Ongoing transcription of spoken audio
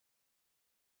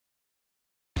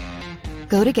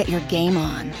Go to get your game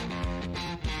on.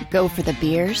 Go for the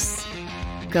beers.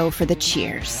 Go for the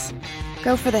cheers.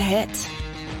 Go for the hit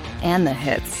and the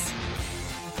hits.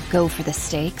 Go for the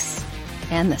stakes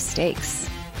and the stakes.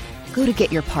 Go to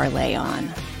get your parlay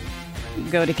on.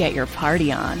 Go to get your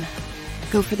party on.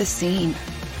 Go for the scene.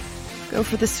 Go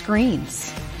for the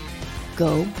screens.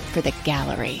 Go for the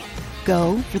gallery.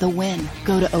 Go for the win.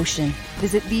 Go to Ocean.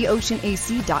 Visit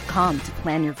theoceanac.com to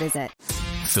plan your visit.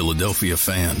 Philadelphia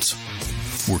fans,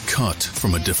 we're cut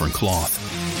from a different cloth.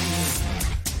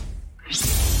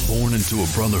 Born into a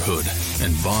brotherhood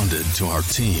and bonded to our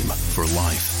team for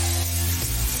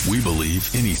life. We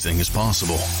believe anything is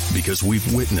possible because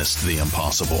we've witnessed the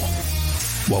impossible.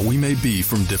 While we may be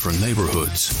from different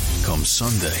neighborhoods, come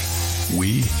Sunday,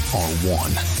 we are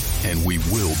one, and we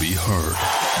will be heard.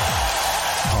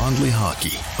 Pondley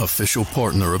Hockey, official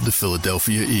partner of the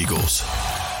Philadelphia Eagles.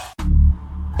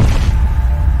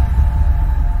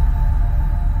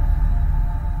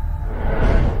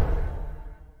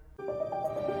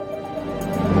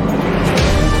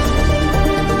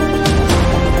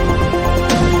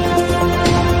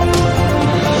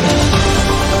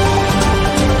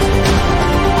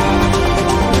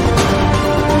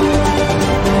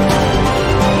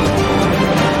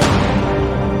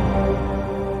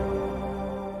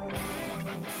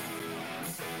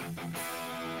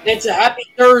 It's a happy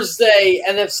Thursday,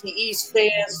 NFC East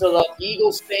fans, Philadelphia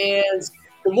Eagles fans.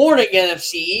 Good morning,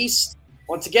 NFC East.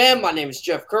 Once again, my name is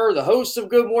Jeff Kerr, the host of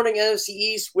Good Morning NFC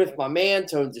East, with my man,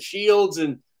 Tone DeShields.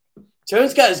 And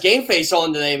Tone's got his game face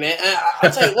on today, man. I'll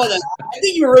tell you what, I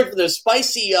think you were ready for the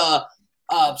spicy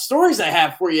stories I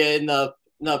have for you in the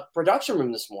production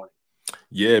room this morning.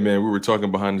 Yeah, man, we were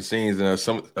talking behind the scenes, and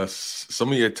some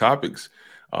of your topics,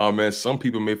 man, some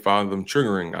people may find them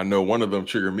triggering. I know one of them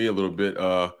triggered me a little bit,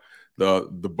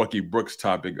 the Bucky Brooks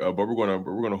topic, but we're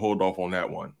gonna hold off on that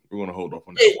one. We're gonna hold off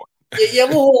on that one. Yeah,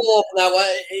 we'll hold off on that one.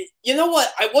 You know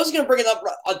what? I was gonna bring it up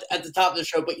at the top of the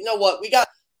show, but you know what?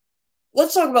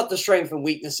 Let's talk about the strengths and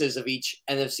weaknesses of each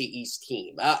NFC East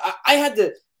team. I had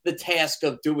the task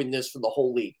of doing this for the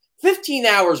whole league. 15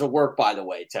 hours of work, by the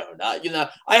way, Tone. I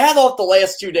had off the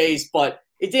last 2 days, but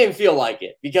it didn't feel like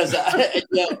it because I'm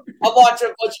watching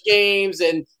a bunch of games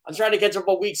and I'm trying to catch up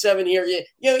on week 7 here.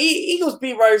 Eagles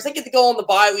beat writers, they get to go on the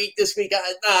bye week this week.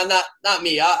 Not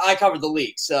me. I covered the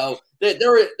league, so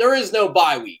there is no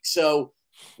bye week. So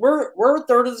we're a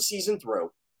third of the season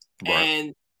through, right.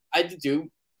 And I had to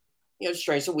do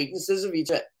strengths and weaknesses of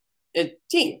each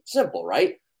team. Simple,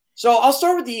 right? So I'll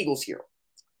start with the Eagles here.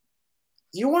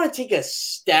 Do you want to take a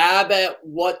stab at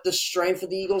what the strength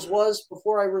of the Eagles was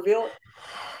before I reveal it?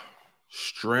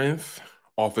 Strength,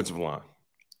 offensive line.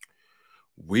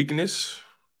 Weakness,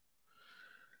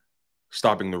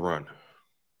 stopping the run.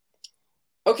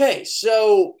 Okay,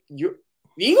 so the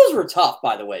Eagles were tough,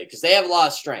 by the way, because they have a lot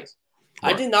of strengths.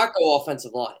 Right. I did not go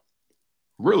offensive line.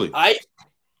 Really?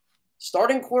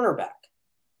 Starting cornerback.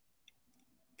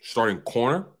 Starting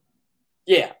corner?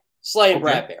 Yeah, Slay and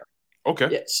Bradbury. Okay.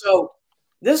 Yeah, so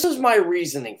this is my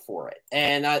reasoning for it.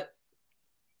 And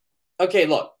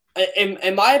look,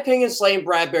 in my opinion, Slay and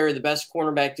Bradbury are the best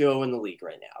cornerback duo in the league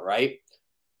right now, right?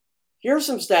 Here are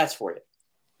some stats for you.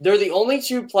 They're the only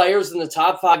 2 players in the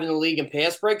top 5 in the league in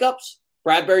pass breakups.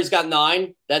 Bradbury's got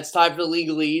 9. That's tied for the league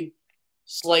lead.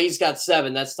 Slay's got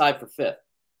 7. That's tied for 5th.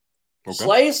 Okay.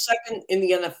 Slay is second in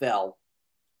the NFL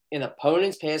in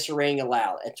opponents' passer rating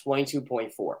allowed at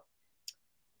 22.4.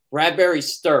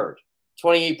 Bradbury's third.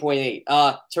 28.8.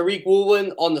 Tariq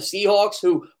Woolen on the Seahawks,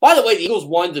 who, by the way, the Eagles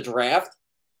won the draft,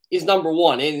 is number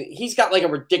 1. And he's got like a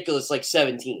ridiculous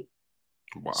 17.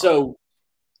 Wow. So,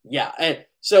 yeah. And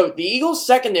so the Eagles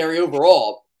secondary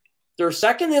overall, they're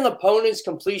second in opponents'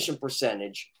 completion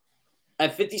percentage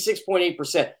at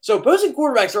 56.8%. So opposing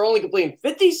quarterbacks are only completing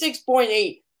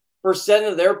 56.8%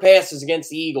 of their passes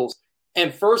against the Eagles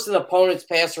and first in opponents'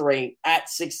 passer rating at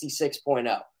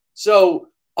 66.0. So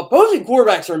opposing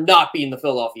quarterbacks are not beating the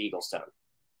Philadelphia Eagles, Tone.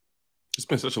 It's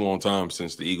been such a long time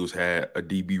since the Eagles had a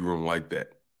DB room like that.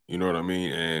 You know what I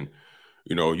mean? And,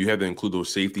 you have to include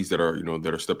those safeties that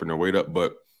are stepping their weight up.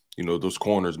 But, those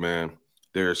corners, man,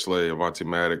 Darius Slay, Avonte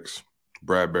Maddox,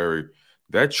 Bradbury,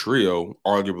 that trio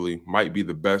arguably might be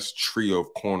the best trio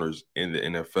of corners in the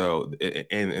NFL,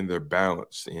 and they're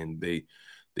balanced. And they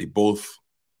both,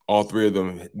 all 3 of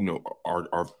them,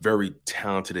 are very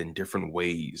talented in different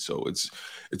ways. So it's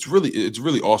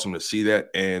really awesome to see that,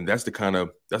 and that's the kind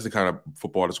of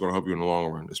football that's going to help you in the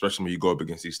long run, especially when you go up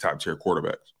against these top tier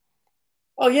quarterbacks.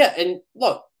 Oh yeah, and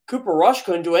look, Cooper Rush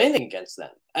couldn't do anything against them,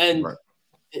 and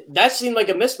that seemed like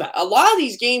a mismatch. A lot of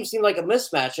these games seem like a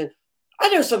mismatch, and I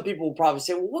know some people will probably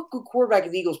say, well, what good quarterback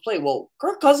did the Eagles play? Well,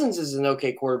 Kirk Cousins is an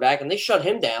okay quarterback, and they shut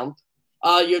him down.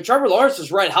 Trevor Lawrence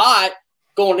was red hot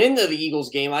going into the Eagles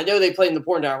game. I know they played in the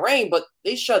pouring down rain, but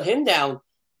they shut him down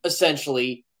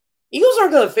essentially. Eagles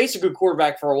aren't going to face a good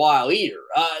quarterback for a while either.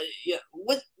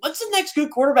 What's the next good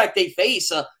quarterback they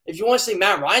face? If you want to say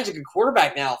Matt Ryan's a good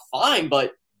quarterback now, fine,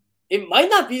 but it might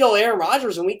not be till Aaron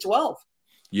Rodgers in Week 12.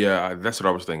 Yeah, that's what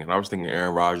I was thinking. I was thinking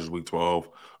Aaron Rodgers Week 12.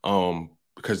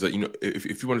 Because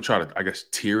if you want to try to, I guess,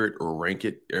 tier it or rank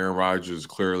it, Aaron Rodgers is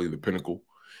clearly the pinnacle,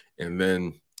 and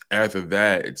then after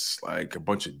that, it's like a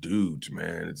bunch of dudes,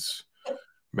 man. It's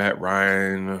Matt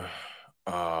Ryan,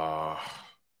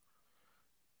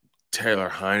 Taylor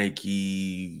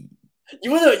Heineke.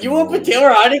 You want to put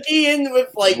Taylor Heineke in with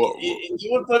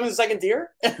you want to put him in the second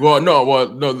tier?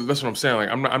 no, that's what I'm saying. Like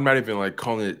I'm not even like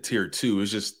calling it tier 2.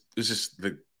 It's just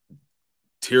the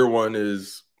tier 1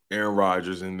 is Aaron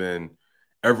Rodgers, and then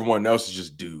everyone else is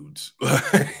just dudes.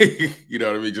 You know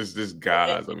what I mean? Just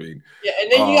guys. I mean, yeah.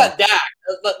 And then you got Dak.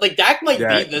 Like Dak might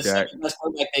be the second best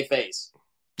quarterback they face.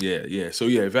 Yeah. So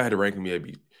yeah, if I had to rank them, it'd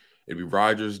be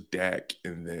Rodgers, Dak,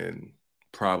 and then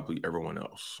probably everyone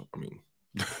else. I mean,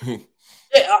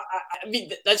 yeah. I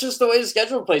mean, that's just the way the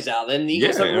schedule plays out. And the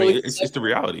Eagles it's the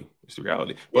reality. It's the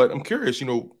reality. But I'm curious.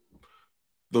 What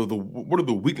are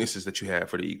the weaknesses that you have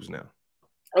for the Eagles now?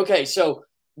 Okay, so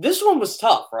this one was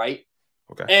tough, right?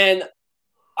 Okay. And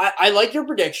I like your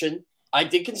prediction. I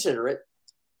did consider it.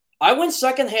 I went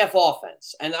second half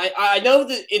offense, and I know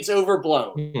that it's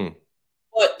overblown,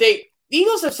 but the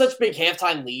Eagles have such big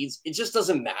halftime leads, it just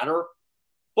doesn't matter.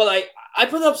 But I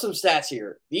put up some stats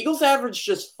here. The Eagles averaged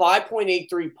just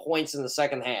 5.83 points in the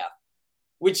second half,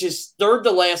 which is third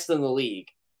to last in the league.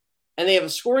 And they have a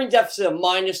scoring deficit of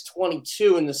minus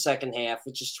 22 in the second half,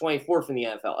 which is 24th in the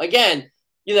NFL. Again,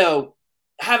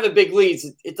 having big leads,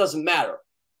 it doesn't matter.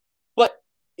 But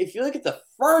if you look at the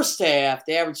first half,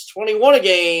 they average 21 a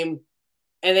game,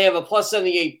 and they have a plus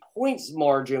 78 points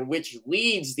margin, which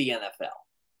leads the NFL.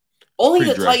 Only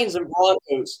the Titans and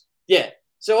Broncos. Yeah.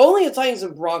 So only the Titans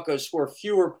and Broncos score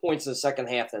fewer points in the second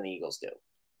half than the Eagles do.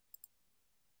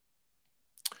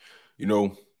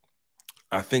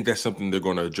 I think that's something they're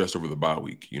going to address over the bye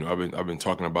week. I've been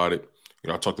talking about it.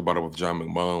 I talked about it with John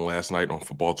McMullen last night on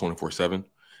Football 24/7,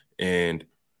 and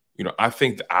I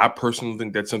personally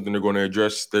think that's something they're going to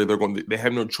address. They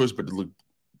have no choice but to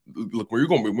look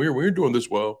when you're doing this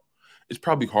well. It's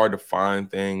probably hard to find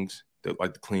things that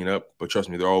like to clean up, but trust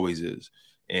me, there always is.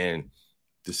 And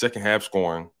the second half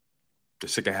scoring, the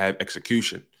second half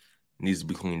execution needs to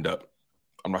be cleaned up.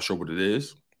 I'm not sure what it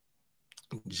is.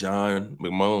 John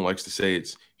McMullen likes to say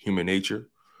it's human nature.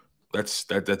 That's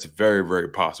very, very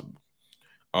possible.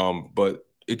 But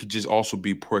it could just also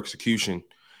be poor execution.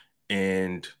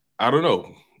 And I don't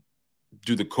know,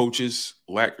 do the coaches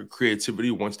lack of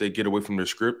creativity once they get away from their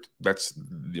script? That's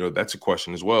a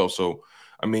question as well. So,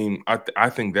 I mean, I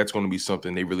think that's going to be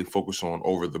something they really focus on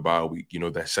over the bye week,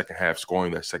 that second half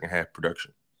scoring, that second half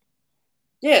production.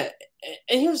 Yeah.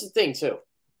 And here's the thing, too.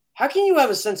 How can you have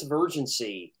a sense of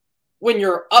urgency when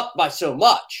you're up by so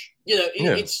much?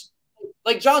 It's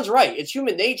like John's right. It's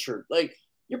human nature. Like,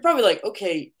 you're probably like,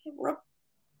 okay, we're up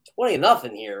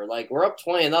 20-0 here. Like, we're up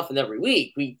 20-0 every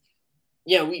week. We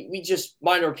just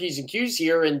mind our P's and Q's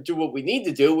here and do what we need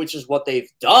to do, which is what they've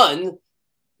done.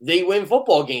 They win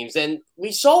football games. And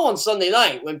we saw on Sunday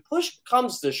night, when push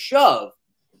comes to shove,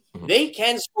 they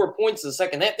can score points in the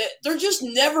second half. They're just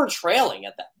never trailing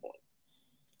at that point.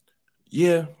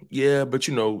 Yeah, but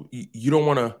you don't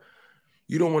want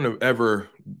to ever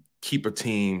keep a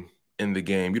team in the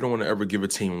game. You don't want to ever give a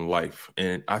team life.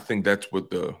 And I think that's what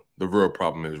the real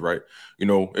problem is, right?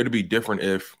 It'd be different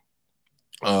if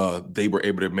they were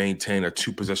able to maintain a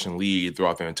 2-possession lead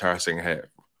throughout the entire second half.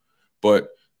 But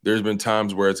there's been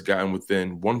times where it's gotten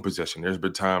within 1 possession. There's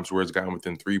been times where it's gotten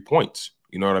within 3 points.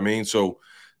 You know what I mean? So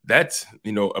that's,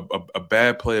 a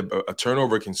bad play, a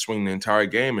turnover can swing the entire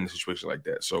game in a situation like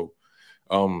that. So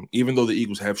even though the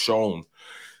Eagles have shown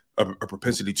a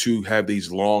propensity to have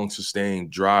these long,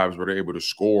 sustained drives where they're able to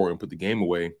score and put the game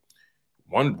away,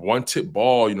 one tip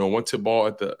ball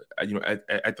at the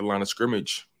at the line of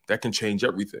scrimmage, that can change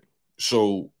everything.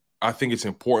 So I think it's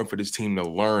important for this team to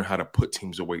learn how to put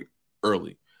teams away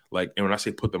early. Like, and when I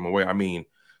say put them away, I mean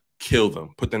kill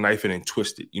them, put the knife in and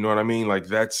twist it. You know what I mean? Like,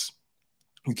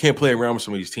 you can't play around with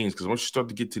some of these teams, because once you start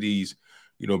to get to these,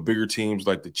 bigger teams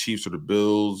like the Chiefs or the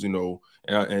Bills,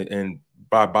 and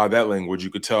by that language, you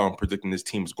could tell I'm predicting this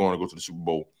team is going to go to the Super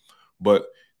Bowl. But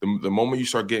the moment you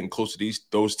start getting close to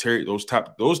those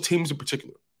teams in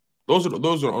particular, those are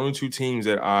the only 2 teams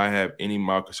that I have any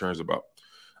mild concerns about.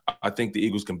 I think the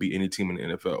Eagles can beat any team in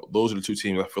the NFL. Those are the two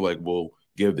teams I feel like will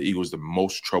give the Eagles the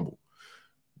most trouble.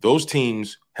 Those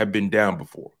teams have been down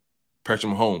before.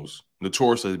 Patrick Mahomes,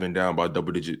 notoriously has been down by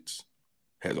double digits,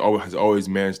 has always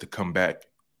managed to come back.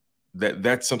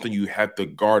 That's something you have to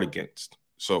guard against.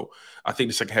 So I think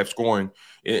the second half scoring,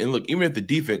 and look, even if the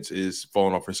defense is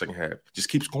falling off in the second half, just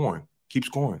keep scoring. Keep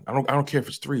scoring. I don't care if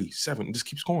it's 3, 7, just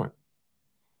keep scoring.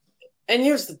 And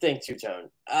here's the thing, too, Tone.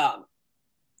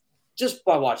 Just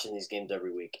by watching these games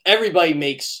every week, everybody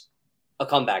makes a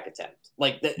comeback attempt.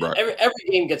 Like right. every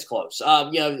game gets close.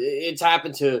 It's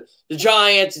happened to the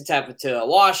Giants. It's happened to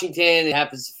Washington. It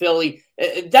happens to Philly.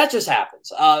 That just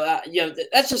happens.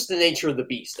 That's just the nature of the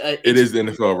beast. It is the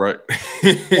NFL, right?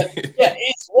 yeah,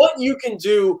 it's what you can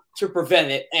do to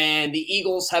prevent it, and the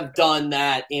Eagles have done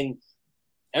that in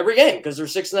every game because they're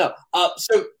 6-0.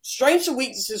 So strengths and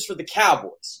weaknesses for the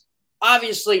Cowboys.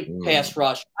 Obviously, pass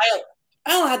rush. I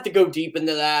don't have to go deep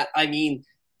into that. I mean,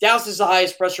 Dallas is the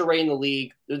highest pressure rate in the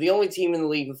league. They're the only team in the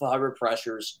league with 100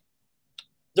 pressures.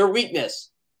 Their weakness,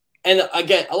 and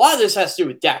again, a lot of this has to do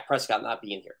with Dak Prescott not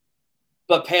being here,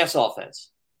 but pass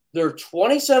offense. They're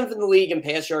 27th in the league in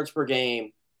pass yards per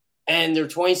game, and they're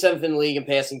 27th in the league in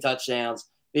passing touchdowns.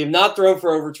 They have not thrown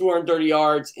for over 230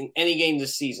 yards in any game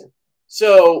this season.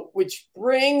 So, which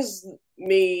brings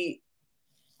me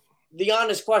the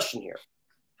honest question here.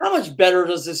 How much better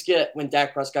does this get when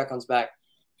Dak Prescott comes back?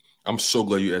 I'm so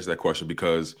glad you asked that question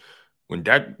because when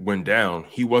Dak went down,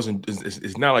 he wasn't –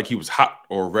 it's not like he was hot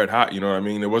or red hot, you know what I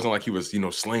mean? It wasn't like he was,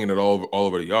 slinging it all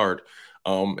over the yard.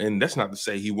 And that's not to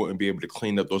say he wouldn't be able to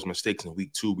clean up those mistakes in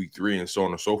week 2, week 3, and so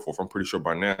on and so forth. I'm pretty sure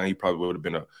by now he probably would have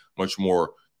been a much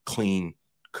more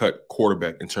clean-cut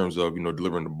quarterback in terms of,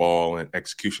 delivering the ball and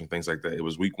execution, things like that. It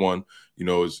was week 1.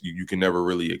 You can never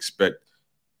really expect –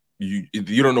 you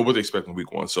don't know what to expect in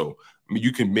week 1. So, I mean,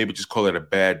 you can maybe just call it a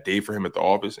bad day for him at the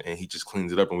office and he just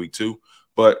cleans it up in week 2.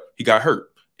 But he got hurt.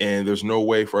 And there's no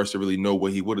way for us to really know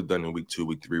what he would have done in week 2,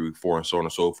 week 3, week 4, and so on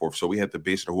and so forth. So we have to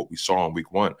base it on what we saw in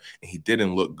week 1. And he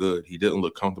didn't look good. He didn't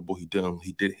look comfortable. He didn't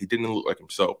look like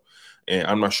himself. And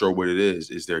I'm not sure what it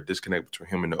is. Is there a disconnect between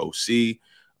him and the OC?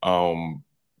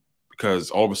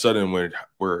 Because all of a sudden when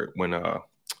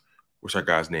what's that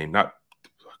guy's name? Not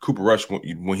Cooper Rush,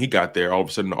 when he got there, all of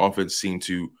a sudden the offense seemed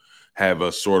to have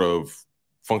a sort of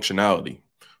functionality.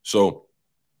 So,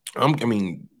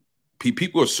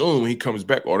 people assume when he comes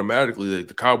back automatically that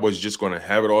the Cowboys are just going to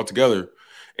have it all together,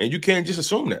 and you can't just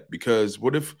assume that because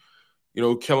what if,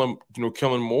 Kellen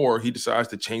Moore, he decides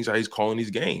to change how he's calling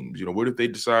these games? What if they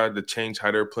decide to change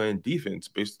how they're playing defense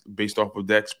based off of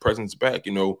Dak's presence back?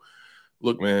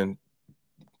 Look, man.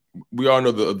 We all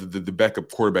know the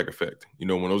backup quarterback effect. When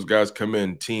those guys come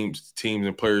in, teams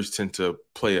and players tend to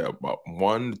play about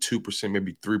 1% to 2%,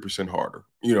 maybe 3% harder.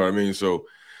 You know what I mean? So,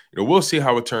 we'll see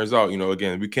how it turns out.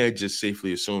 Again, we can't just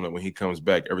safely assume that when he comes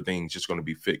back, everything's just going to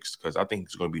be fixed because I think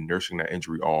he's going to be nursing that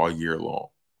injury all year long.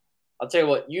 I'll tell you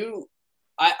what,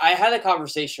 I had a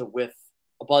conversation with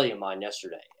a buddy of mine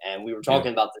yesterday, and we were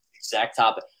talking about this exact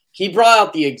topic. He brought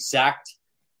out the exact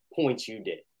points you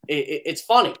did. It's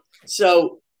funny.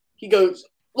 So, he goes,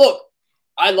 look,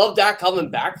 I love Dak coming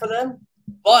back for them,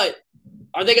 but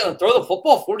are they going to throw the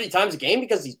football 40 times a game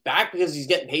because he's back because he's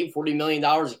getting paid $40 million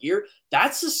a year?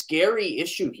 That's a scary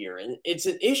issue here. And it's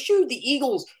an issue the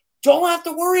Eagles don't have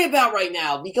to worry about right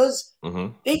now because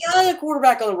they got a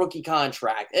quarterback on a rookie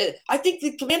contract. I think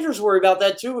the Commanders worry about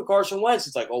that too with Carson Wentz.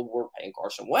 It's like, oh, we're paying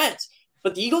Carson Wentz.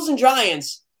 But the Eagles and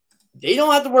Giants, they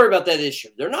don't have to worry about that issue.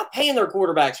 They're not paying their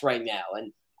quarterbacks right now.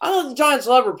 And I don't know if the Giants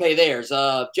will ever pay theirs.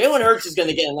 Jalen Hurts is going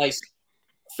to get a nice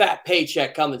fat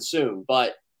paycheck coming soon.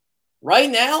 But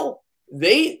right now,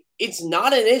 it's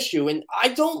not an issue. And I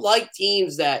don't like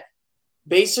teams that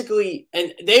basically –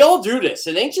 and they all do this.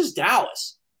 It ain't just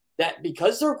Dallas. That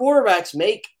because their quarterbacks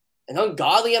make an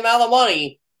ungodly amount of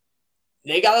money,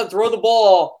 they got to throw the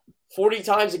ball 40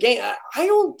 times a game. I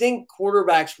don't think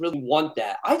quarterbacks really want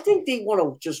that. I think they want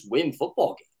to just win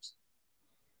football games.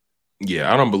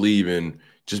 Yeah, I don't believe in –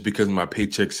 just because my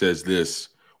paycheck says this,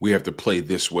 we have to play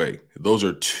this way. Those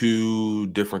are two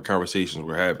different conversations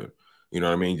we're having. You know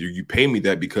what I mean? You pay me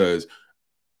that because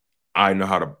I know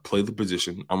how to play the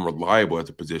position. I'm reliable at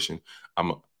the position. I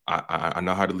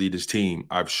know how to lead this team.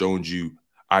 I've shown you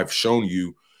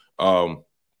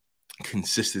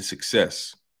consistent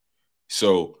success.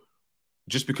 So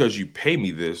just because you pay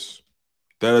me this,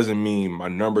 that doesn't mean my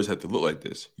numbers have to look like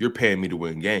this. You're paying me to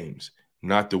win games,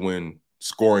 not to win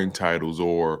scoring titles,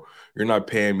 or you're not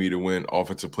paying me to win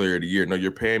offensive player of the year. No,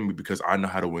 you're paying me because I know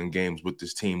how to win games with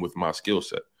this team with my skill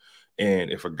set. And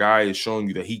if a guy is showing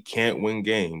you that he can't win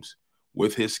games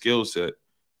with his skill set,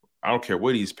 I don't care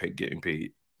what he's getting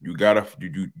paid.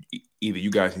 either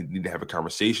you guys need to have a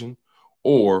conversation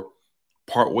or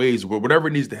part ways, whatever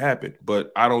needs to happen.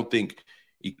 But I don't think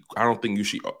you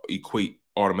should equate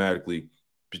automatically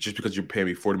just because you're paying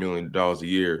me $40 million a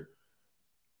year.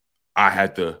 I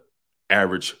had to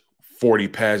average 40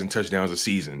 pass and touchdowns a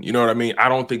season. You know what I mean? I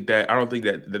don't think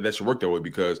that should work that way,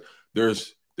 because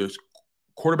there's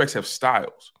quarterbacks have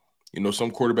styles.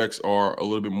 Some quarterbacks are a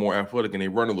little bit more athletic and they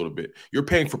run a little bit. You're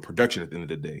paying for production at the end of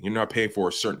the day. You're not paying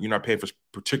for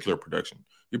particular production.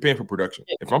 You're paying for production.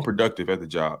 If I'm productive at the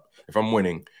job, if I'm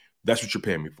winning, that's what you're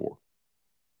paying me for.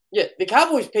 Yeah, the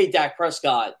Cowboys paid Dak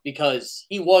Prescott because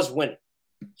he was winning.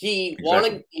 He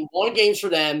won games for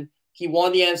them. He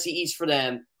won the NFC East for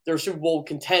them. They're a Super Bowl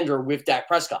contender with Dak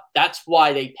Prescott. That's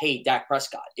why they paid Dak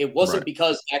Prescott. It wasn't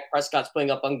because Dak Prescott's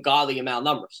putting up ungodly amount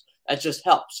of numbers. That just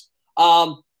helps.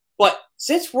 But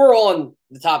since we're on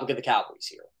the topic of the Cowboys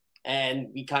here, and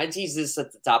we kind of tease this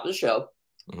at the top of the show,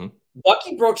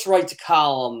 Bucky Brooks writes a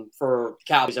column for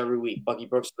Cowboys every week. Bucky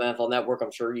Brooks of the NFL Network.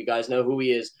 I'm sure you guys know who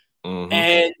he is.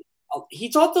 And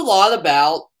he talked a lot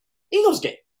about Eagles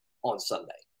game on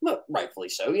Sunday. Rightfully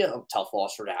so. Tough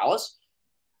loss for Dallas.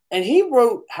 And he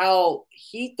wrote how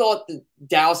he thought that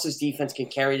Dallas's defense can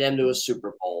carry them to a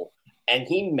Super Bowl. And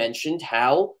he mentioned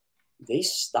how they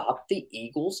stopped the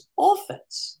Eagles'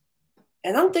 offense.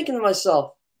 And I'm thinking to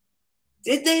myself,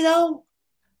 did they though?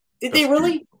 Did they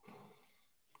really?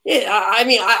 Yeah, I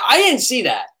mean, I didn't see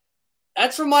that.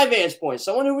 That's from my vantage point.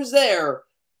 Someone who was there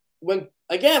when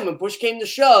push came to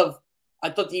shove, I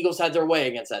thought the Eagles had their way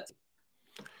against that team.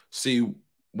 See,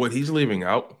 what he's leaving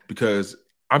out, because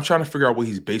I'm trying to figure out what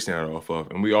he's basing that off of.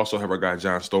 And we also have our guy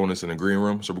John Stolnis in the green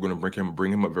room. So we're going to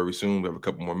bring him up very soon. We have a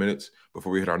couple more minutes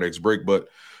before we hit our next break. But,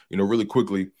 really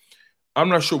quickly, I'm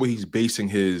not sure what he's basing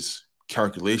his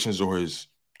calculations or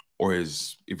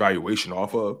his evaluation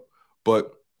off of.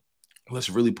 But let's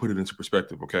really put it into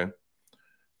perspective, okay?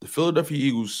 The Philadelphia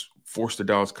Eagles forced the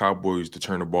Dallas Cowboys to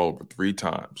turn the ball over 3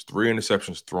 times, 3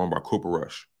 interceptions thrown by Cooper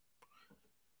Rush.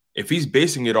 If he's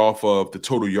basing it off of the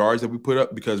total yards that we put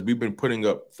up, because we've been putting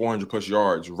up 400-plus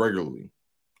yards regularly,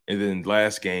 and then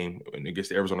last game against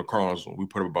the Arizona Cardinals, we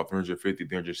put up about 350,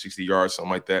 360 yards, something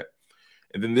like that.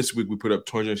 And then this week we put up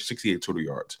 268 total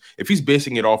yards. If he's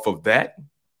basing it off of that,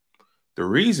 the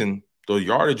reason the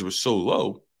yardage was so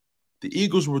low, the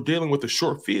Eagles were dealing with a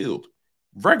short field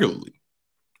regularly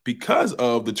because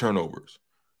of the turnovers.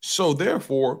 So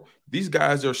therefore, these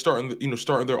guys are starting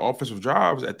their offensive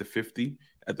drives at the 50,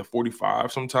 at the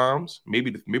 45 sometimes,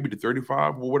 maybe the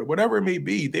 35, whatever it may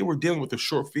be. They were dealing with a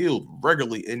short field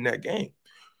regularly in that game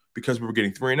because we were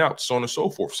getting 3 and outs, so on and so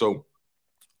forth. So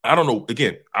I don't know.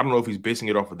 Again, I don't know if he's basing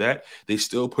it off of that. They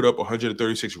still put up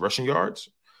 136 rushing yards.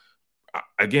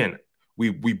 Again, we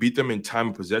beat them in time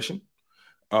of possession.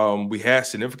 We had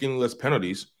significantly less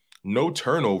penalties, no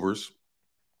turnovers.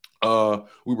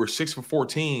 We were 6 for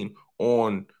 14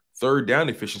 on third down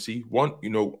efficiency,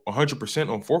 100%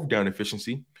 on fourth down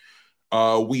efficiency.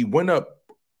 We went up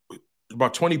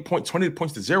about 20 points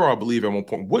to 0, I believe, at one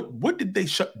point. What did they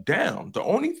shut down? The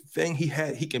only thing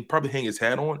he can probably hang his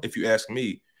hat on, if you ask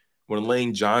me, when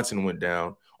Lane Johnson went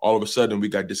down, all of a sudden we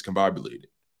got discombobulated.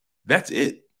 That's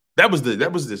it. That was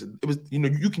this. It was,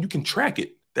 you can track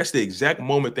it. That's the exact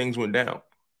moment things went down.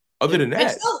 Other than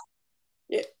that.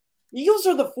 Eagles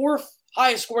are the 4th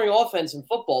highest scoring offense in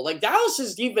football. Like,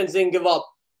 Dallas's defense didn't give up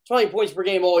 20 points per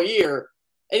game all year.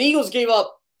 And Eagles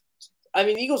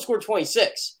scored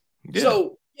 26. Yeah.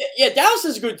 So, Dallas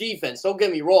is a good defense. Don't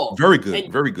get me wrong. Very good.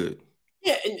 Very good.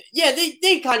 Yeah,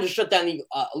 they kind of shut down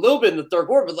a little bit in the third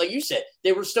quarter. But like you said,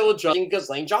 they were still adjusting because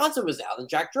Lane Johnson was out and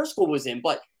Jack Driscoll was in.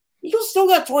 But Eagles still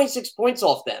got 26 points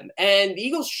off them. And the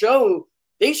Eagles showed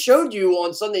you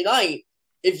on Sunday night,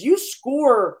 if you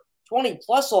score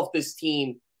 20-plus off this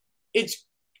team, it's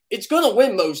going to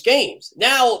win most games.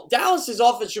 Now, Dallas's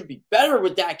offense should be better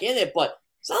with Dak in it, but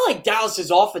it's not like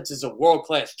Dallas's offense is a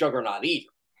world-class juggernaut either.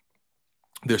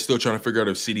 They're still trying to figure out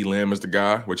if CeeDee Lamb is the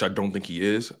guy, which I don't think he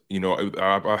is.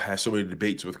 I've had so many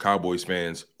debates with Cowboys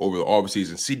fans over the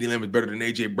offseason. CeeDee Lamb is better than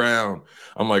A.J. Brown.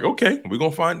 I'm like, okay, we're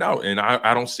going to find out. And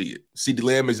I don't see it. CeeDee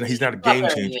Lamb he's not a game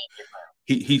changer.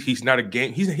 He's not a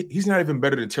game. He's not even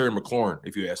better than Terry McLaurin,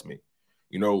 if you ask me.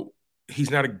 He's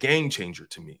not a game changer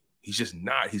to me. He's just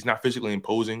not. He's not physically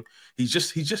imposing.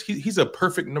 He's a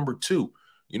perfect number 2.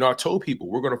 I told people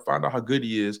we're going to find out how good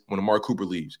he is when Amari Cooper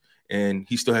leaves, and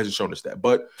he still hasn't shown us that.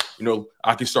 But,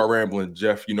 I can start rambling,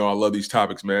 Jeff. I love these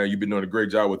topics, man. You've been doing a great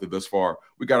job with it thus far.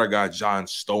 We got our guy John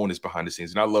Stolnis behind the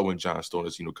scenes, and I love when John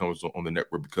Stolnis, comes on the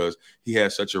network because he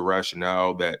has such a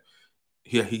rationale that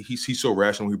he's so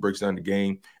rational when he breaks down the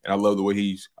game, and I love the way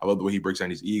he breaks down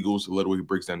these Eagles. I love the way he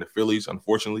breaks down the Phillies.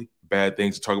 Unfortunately, bad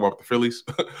things to talk about with the Phillies,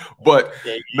 but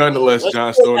nonetheless,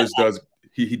 John Stolnis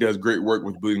does great work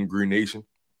with Bleeding Green Nation,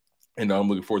 and I'm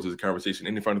looking forward to the conversation.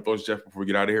 Any final thoughts, Jeff, before we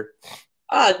get out of here?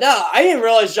 No, I didn't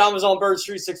realize John was on Birds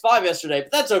 365 yesterday,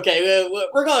 but that's okay.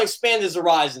 We're going to expand his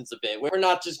horizons a bit. We're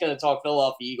not just going to talk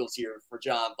Philadelphia Eagles here for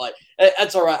John, but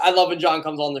that's all right. I love when John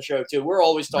comes on the show too. We're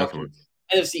always talking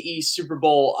NFC East, Super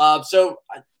Bowl. So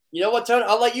you know what, Tony?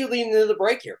 I'll let you lead into the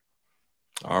break here.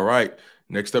 All right.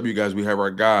 Next up, you guys, we have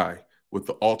our guy with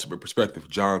the ultimate perspective,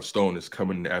 John Stolnis,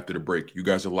 coming after the break. You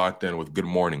guys are locked in with Good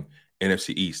Morning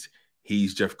NFC East.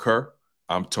 He's Jeff Kerr.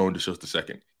 I'm Tony DeShields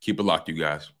II. Keep it locked, you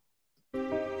guys.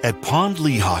 At Pond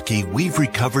Lehocky, we've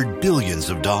recovered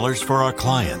billions of dollars for our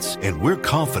clients, and we're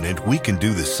confident we can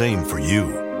do the same for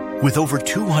you. With over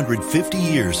 250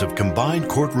 years of combined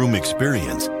courtroom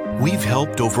experience, we've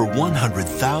helped over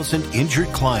 100,000 injured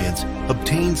clients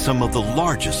obtain some of the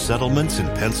largest settlements in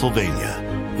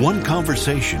Pennsylvania. One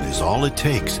conversation is all it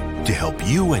takes to help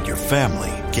you and your family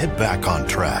get back on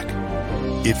track.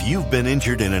 If you've been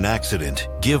injured in an accident,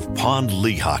 give Pond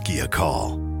Lehocky a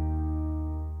call.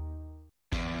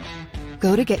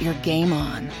 Go to get your game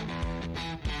on.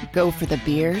 Go for the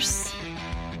beers.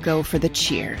 Go for the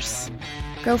cheers.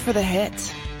 Go for the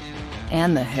hit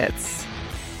and the hits.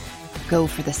 Go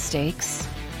for the stakes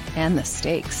and the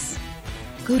stakes.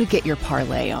 Go to get your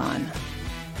parlay on.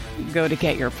 Go to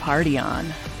get your party on.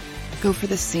 Go for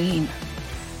the scene.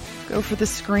 Go for the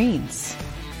screens.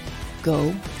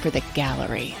 Go for the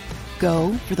gallery.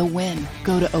 Go for the win.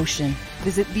 Go to Ocean.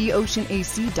 Visit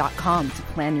theoceanac.com to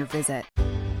plan your visit.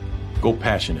 Go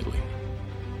passionately.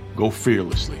 Go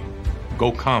fearlessly.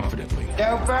 Go confidently.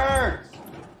 Go Birds!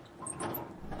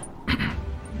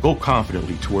 Go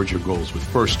confidently towards your goals with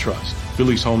First Trust,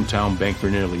 Philly's hometown bank for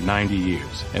nearly 90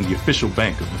 years, and the official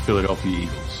bank of the Philadelphia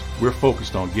Eagles. We're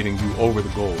focused on getting you over the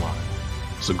goal line.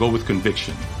 So go with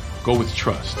conviction. Go with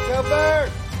trust. Go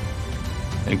Birds!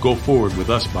 And go forward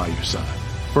with us by your side.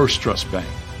 First Trust Bank,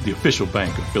 the official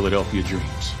bank of Philadelphia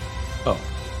dreams. Oh,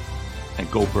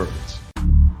 and go Birds.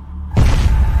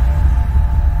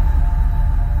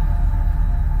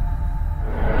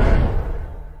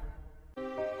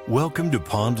 Welcome to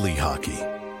Pond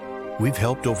Lehocky. We've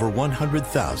helped over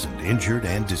 100,000 injured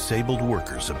and disabled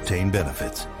workers obtain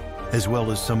benefits, as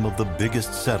well as some of the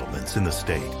biggest settlements in the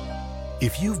state.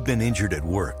 If you've been injured at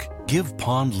work, give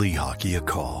Pond Lehocky a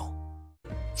call.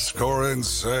 Score and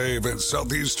save in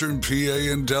southeastern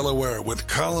PA and Delaware with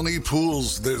Colony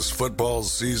Pools this football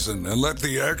season, and let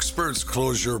the experts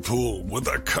close your pool with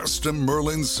a custom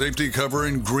Merlin safety cover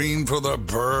in green for the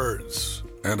birds.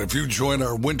 And if you join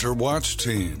our Winter Watch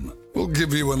team, we'll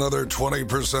give you another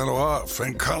 20% off,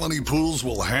 and Colony Pools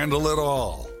will handle it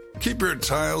all. Keep your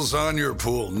tiles on your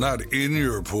pool, not in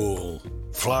your pool.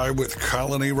 Fly with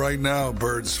Colony right now,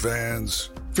 Birds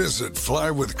fans. Visit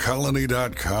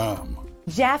flywithcolony.com.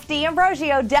 Jeff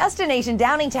D'Ambrosio, Destination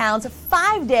Downingtown's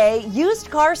 5-day used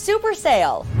car super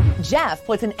sale. Jeff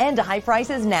puts an end to high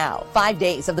prices now. 5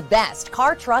 days of the best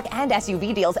car, truck, and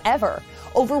SUV deals ever.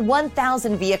 Over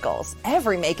 1,000 vehicles,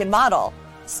 every make and model.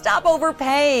 Stop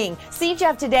overpaying. See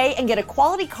Jeff today and get a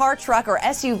quality car, truck, or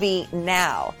SUV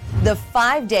now. The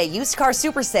 5-day used car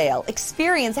super sale.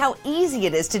 Experience how easy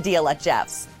it is to deal at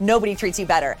Jeff's. Nobody treats you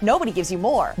better. Nobody gives you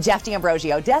more. Jeff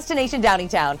D'Ambrosio, Destination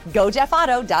Downingtown.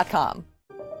 GoJeffAuto.com.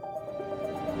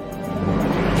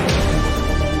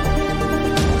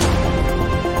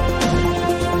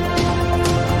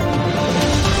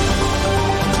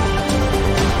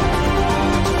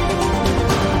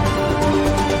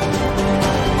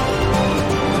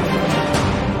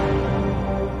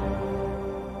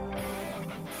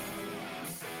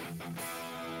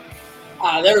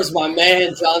 There's my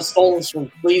man, John Stolnis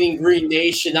from Bleeding Green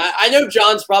Nation. I know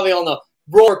John's probably on the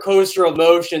roller coaster of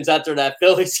emotions after that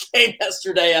Phillies game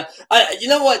yesterday. You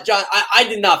know what, John? I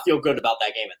did not feel good about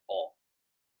that game at all.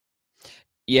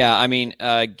 Yeah, I mean,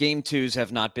 game twos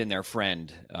have not been their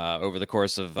friend over the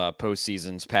course of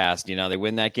postseasons past. You know, they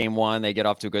win that game one, they get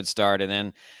off to a good start, and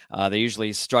then they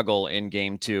usually struggle in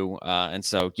game two. And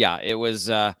so, yeah, it was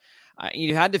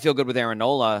you had to feel good with Aaron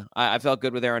Nola. I felt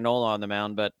good with Aaron Nola on the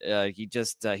mound, but he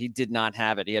did not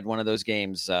have it. He had one of those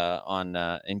games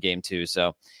in game two.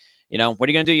 So, you know, what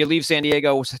are you going to do? You leave San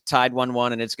Diego tied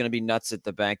 1-1, and it's going to be nuts at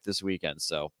the bank this weekend.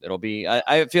 So it'll be,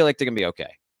 I feel like they're going to be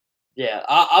okay. Yeah,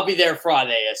 I'll be there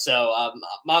Friday. So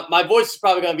my voice is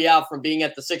probably going to be out from being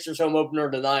at the Sixers home opener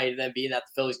tonight and then being at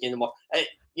the Phillies game tomorrow.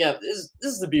 This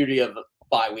is the beauty of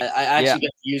bye week. I actually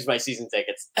get to use my season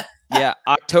tickets. Yeah,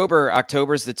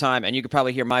 October's the time, and you could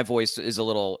probably hear my voice is a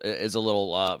little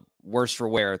worse for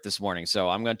wear this morning. So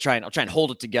I'll try and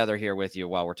hold it together here with you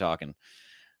while we're talking.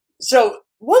 So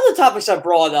one of the topics I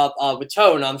brought up with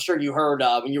Tone, I'm sure you heard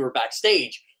when you were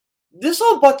backstage, this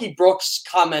whole Bucky Brooks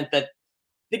comment that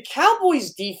the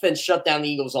Cowboys defense shut down the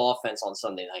Eagles offense on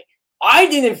Sunday night. I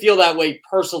didn't feel that way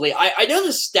personally. I know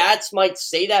the stats might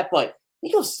say that, but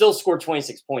Eagles still scored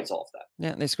 26 points off that.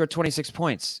 Yeah, they scored 26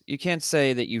 points. You can't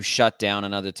say that you shut down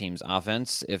another team's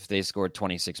offense if they scored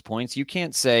 26 points. You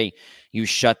can't say you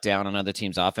shut down another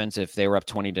team's offense if they were up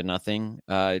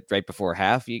 20-0 right before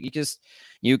half.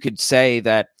 You could say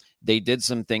that they did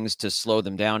some things to slow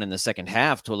them down in the second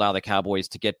half to allow the Cowboys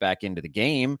to get back into the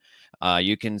game.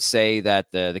 You can say that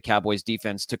the Cowboys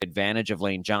defense took advantage of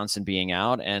Lane Johnson being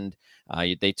out, and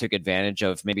they took advantage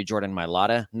of maybe Jordan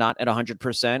Mailata not at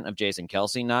 100%, of Jason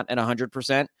Kelce not at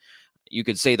 100%. You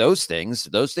could say those things.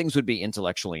 Those things would be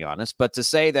intellectually honest. But to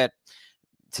say that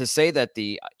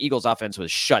the Eagles offense was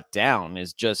shut down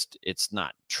is just, it's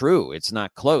not true. It's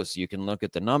not close. You can look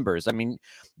at the numbers. I mean,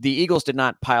 the Eagles did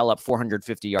not pile up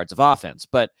 450 yards of offense,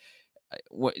 but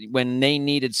when they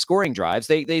needed scoring drives,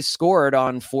 they scored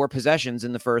on 4 possessions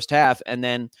in the first half. And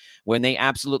then when they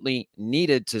absolutely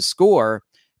needed to score,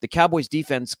 the Cowboys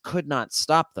defense could not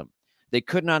stop them. They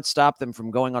could not stop them from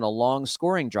going on a long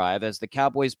scoring drive as the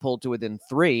Cowboys pulled to within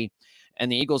 3.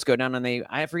 And the Eagles go down and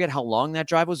I forget how long that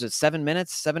drive was. It's 7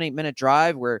 minutes, 7-8 minute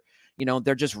drive where,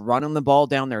 they're just running the ball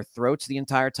down their throats the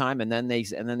entire time. And then they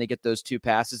get those 2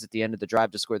 passes at the end of the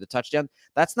drive to score the touchdown.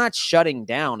 That's not shutting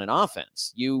down an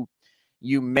offense. You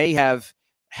may have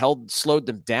slowed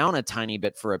them down a tiny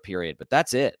bit for a period, but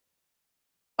that's it.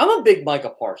 I'm a big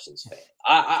Micah Parsons fan.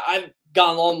 I've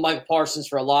gone along with Micah Parsons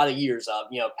for a lot of years.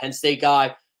 Penn State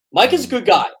guy. Micah's a good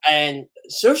guy, and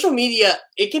social media,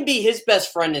 it can be his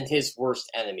best friend and his worst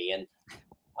enemy. And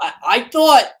I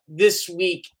thought this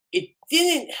week it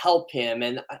didn't help him.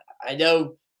 And I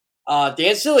know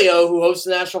Dan Sileo, who hosts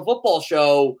the National Football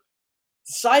Show,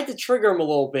 decided to trigger him a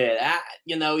little bit.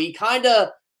 He kind of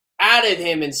added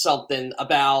him in something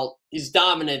about his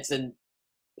dominance, and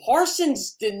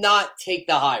Parsons did not take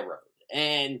the high road.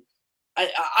 And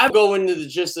I go into the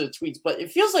gist of the tweets, but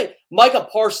it feels like Micah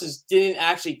Parsons didn't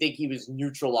actually think he was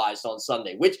neutralized on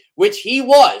Sunday, which he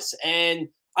was. And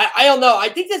I don't know. I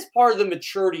think that's part of the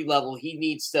maturity level he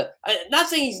needs to. Not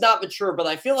saying he's not mature, but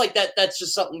I feel like that's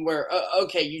just something where,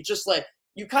 okay, you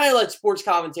kind of let sports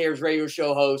commentators, radio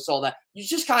show hosts, all that. You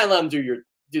just kind of let them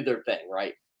do their thing,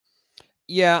 right?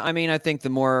 Yeah, I mean, I think the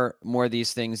more of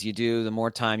these things you do, the more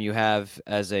time you have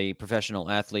as a professional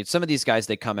athlete. Some of these guys,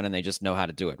 they come in and they just know how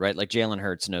to do it, right? Like Jalen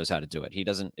Hurts knows how to do it. He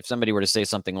doesn't. If somebody were to say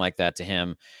something like that to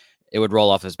him, it would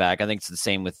roll off his back. I think it's the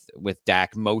same with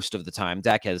Dak most of the time.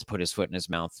 Dak has put his foot in his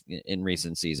mouth in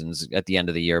recent seasons at the end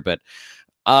of the year, but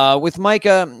with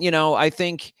Micah, I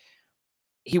think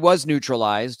he was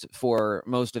neutralized for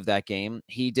most of that game.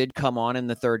 He did come on in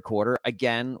the third quarter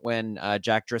again when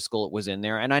Jack Driscoll was in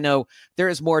there. And I know there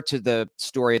is more to the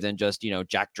story than just,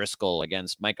 Jack Driscoll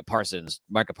against Micah Parsons.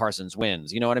 Micah Parsons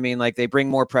wins. You know what I mean? Like, they bring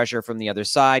more pressure from the other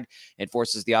side. It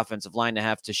forces the offensive line to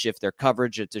have to shift their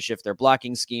coverage, to shift their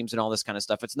blocking schemes and all this kind of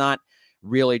stuff. It's not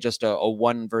really just a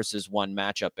 1-versus-1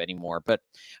 matchup anymore. But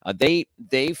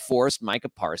they forced Micah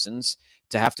Parsons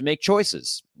to have to make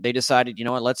choices. They decided,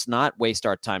 let's not waste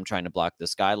our time trying to block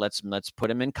this guy. Let's put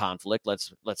him in conflict.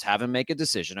 Let's have him make a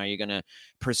decision. Are you going to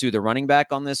pursue the running back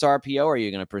on this RPO? Or are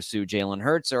you going to pursue Jalen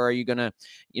Hurts? Or are you going to,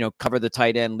 cover the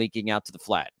tight end leaking out to the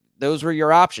flat? Those were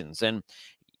your options. And,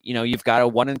 you've got a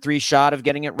 1-in-3 shot of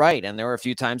getting it right. And there were a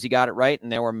few times he got it right.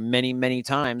 And there were many, many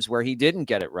times where he didn't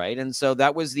get it right. And so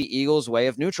that was the Eagles' way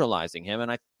of neutralizing him.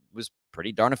 And I was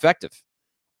pretty darn effective.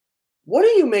 What do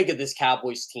you make of this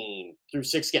Cowboys team through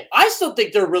 6 games? I still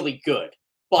think they're really good,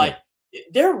 but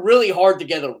they're really hard to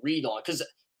get a read on because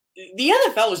the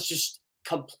NFL is just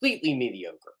completely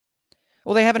mediocre.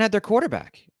 Well, they haven't had their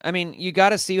quarterback. I mean, you got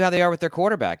to see how they are with their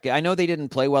quarterback. I know they didn't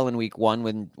play well in week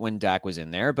 1 when Dak was in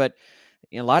there, but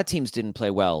a lot of teams didn't play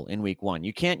well in week 1.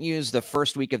 You can't use the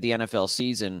first week of the NFL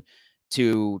season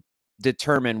to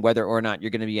determine whether or not you're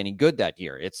going to be any good that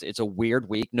year. It's a weird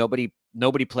week. Nobody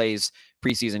plays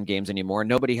preseason games anymore.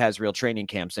 Nobody has real training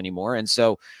camps anymore. And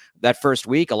so that first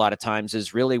week, a lot of times,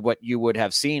 is really what you would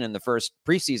have seen in the first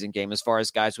preseason game as far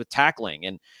as guys with tackling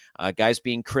and guys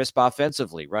being crisp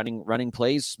offensively, running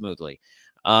plays smoothly.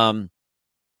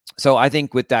 So I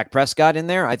think with Dak Prescott in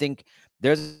there, I think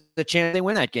there's a chance they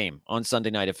win that game on Sunday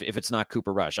night if it's not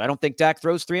Cooper Rush. I don't think Dak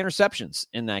throws 3 interceptions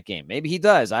in that game. Maybe he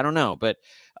does. I don't know. But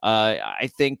I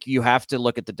think you have to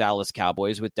look at the Dallas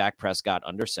Cowboys with Dak Prescott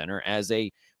under center as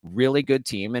a really good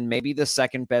team and maybe the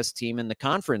second best team in the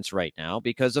conference right now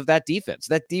because of that defense.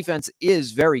 That defense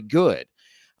is very good.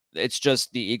 It's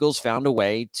just the Eagles found a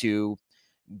way to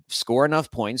score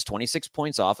enough points, 26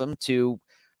 points off them, to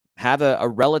have a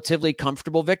relatively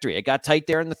comfortable victory. It got tight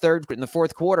there in the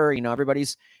fourth quarter.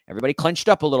 Everybody clenched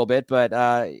up a little bit, but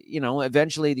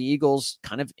eventually the Eagles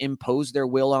kind of imposed their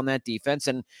will on that defense.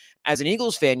 And as an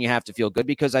Eagles fan, you have to feel good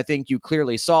because I think you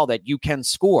clearly saw that you can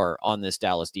score on this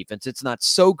Dallas defense. It's not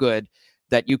so good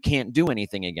that you can't do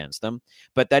anything against them,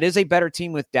 but that is a better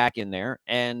team with Dak in there.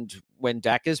 And when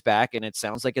Dak is back, and it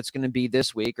sounds like it's going to be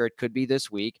this week, or it could be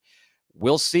this week,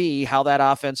 we'll see how that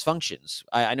offense functions.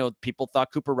 I know people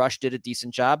thought Cooper Rush did a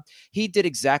decent job. He did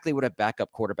exactly what a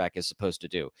backup quarterback is supposed to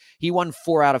do. He won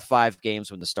 4 out of 5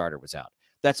 games when the starter was out.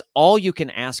 That's all you can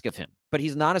ask of him. But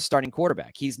he's not a starting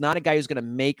quarterback. He's not a guy who's going to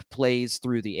make plays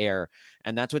through the air,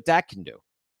 and that's what Dak can do.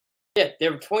 Yeah, they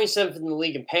were 27th in the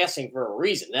league in passing for a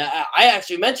reason. I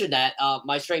actually mentioned that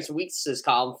my strengths and weaknesses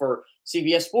column for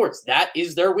CBS Sports. That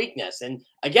is their weakness. And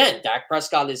again, Dak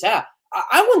Prescott is out.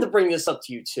 I wanted to bring this up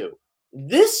to you too.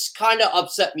 This kind of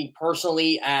upset me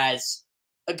personally as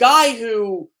a guy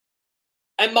who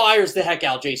admires the heck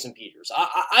out of Jason Peters.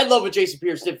 I love what Jason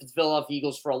Peters did for the Philadelphia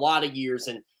Eagles for a lot of years,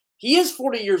 and he is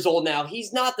 40 years old now.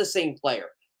 He's not the same player.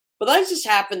 But I just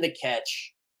happened to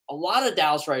catch a lot of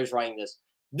Dallas writers writing this.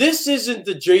 This isn't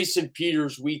the Jason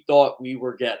Peters we thought we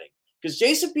were getting. Because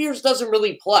Jason Peters doesn't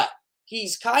really play.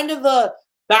 He's kind of a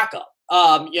backup,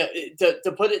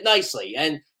 to put it nicely.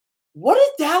 And what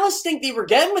did Dallas think they were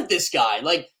getting with this guy?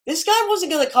 Like, this guy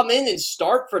wasn't going to come in and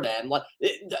start for them. Like,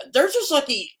 they're just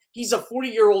lucky he's a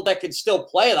 40-year-old that could still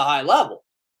play at a high level.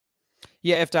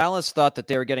 Yeah, if Dallas thought that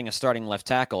they were getting a starting left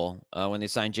tackle when they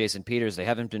signed Jason Peters, they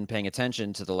haven't been paying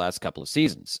attention to the last couple of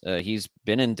seasons. He's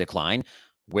been in decline,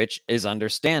 which is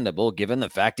understandable given the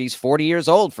fact he's 40 years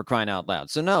old, for crying out loud.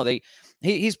 So no,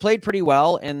 he's played pretty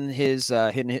well in his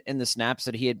in the snaps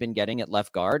that he had been getting at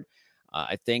left guard.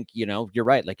 I think, you're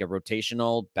right, like a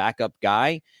rotational backup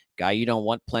guy you don't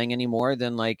want playing any more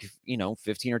than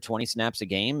 15 or 20 snaps a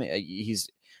game. He's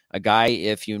a guy,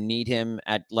 if you need him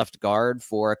at left guard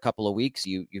for a couple of weeks,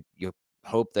 you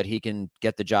hope that he can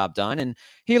get the job done. And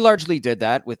he largely did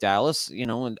that with Dallas,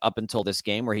 and up until this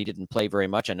game where he didn't play very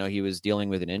much. I know he was dealing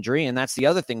with an injury. And that's the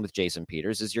other thing with Jason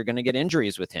Peters is you're going to get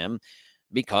injuries with him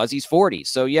because he's 40.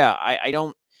 So yeah, I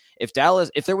don't, if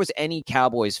there was any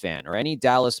Cowboys fan or any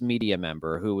Dallas media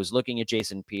member who was looking at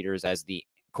Jason Peters as the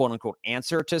quote unquote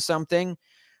answer to something,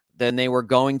 then they were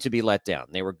going to be let down.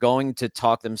 They were going to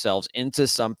talk themselves into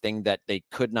something that they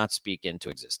could not speak into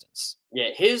existence. Yeah,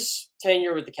 his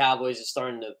tenure with the Cowboys is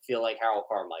starting to feel like Harold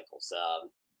Carmichael's.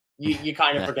 You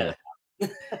kind of forget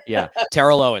it. Yeah,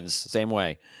 Terrell Owens, same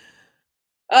way.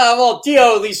 Well,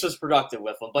 Dio at least was productive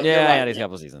with him. But yeah, right, had a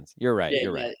couple seasons. You're right. Yeah,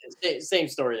 you're right. Same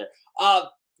story there.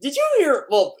 Did you hear?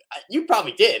 Well, you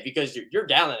probably did because you're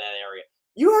down in that area.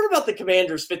 You heard about the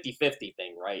Commanders 50-50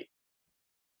 thing, right?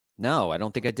 No, I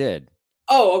don't think I did.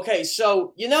 Oh, okay.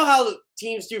 So you know how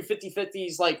teams do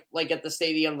 50-50s like at the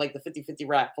stadium, like the 50-50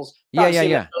 raffles? Yeah.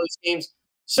 Those games.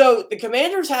 So the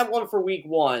Commanders had one for week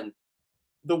 1.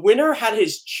 The winner had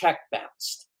his check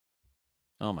bounced.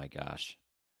 Oh my gosh.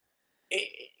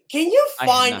 Can you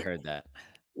find? I have not heard that.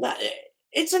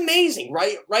 It's amazing,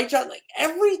 right? Right, John? Like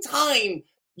every time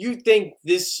you think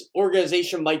this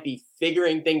organization might be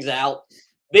figuring things out,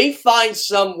 they find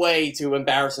some way to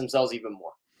embarrass themselves even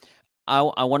more.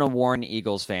 I want to warn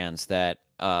Eagles fans that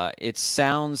it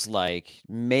sounds like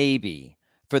maybe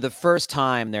for the first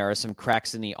time there are some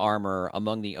cracks in the armor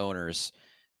among the owners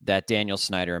that Daniel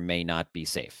Snyder may not be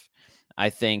safe. I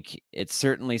think it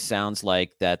certainly sounds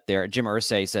like that Jim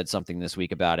Irsay said something this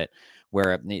week about it,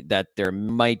 where that there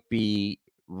might be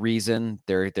reason,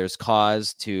 there's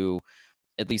cause to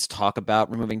at least talk about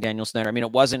removing Daniel Snyder. I mean,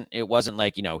 it wasn't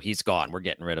like, he's gone, we're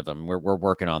getting rid of him, we're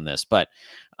working on this, but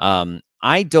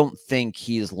I don't think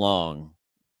he's long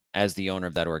as the owner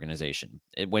of that organization,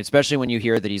 especially when you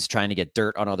hear that he's trying to get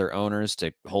dirt on other owners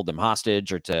to hold them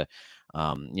hostage or to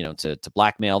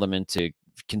blackmail them into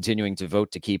continuing to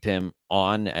vote to keep him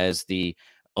on as the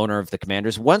owner of the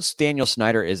Commanders. Once Daniel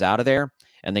Snyder is out of there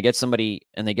and they get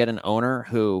an owner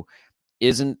who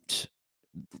isn't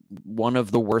one of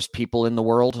the worst people in the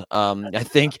world, I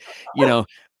think,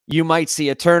 you might see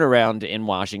a turnaround in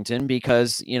Washington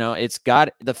because, it's got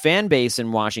the fan base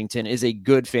in Washington is a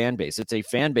good fan base. It's a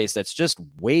fan base that's just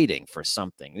waiting for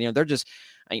something. They're just,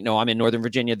 I'm in Northern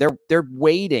Virginia. They're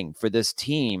waiting for this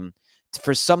team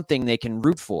for something they can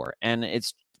root for. And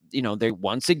it's, they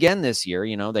once again this year,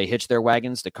 they hitched their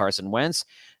wagons to Carson Wentz.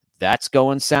 That's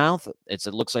going south. It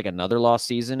looks like another lost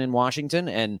season in Washington.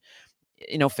 And,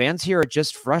 fans here are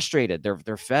just frustrated.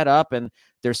 They're fed up, and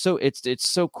it's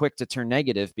so quick to turn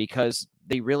negative because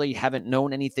they really haven't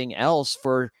known anything else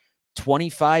for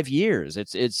 25 years.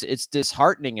 It's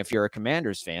disheartening if you're a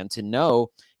Commanders fan to know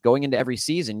going into every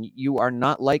season you are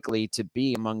not likely to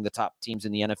be among the top teams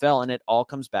in the NFL, and it all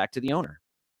comes back to the owner.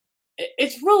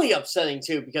 It's really upsetting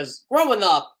too, because growing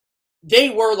up, they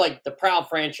were like the proud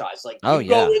franchise. Like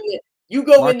you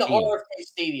go in the RFK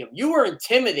Stadium, you were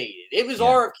intimidated. It was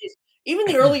RFK. Even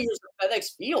the early years of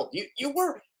FedEx Field, you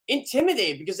were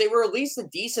intimidated because they were at least a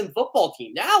decent football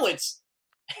team. Now it's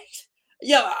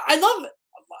I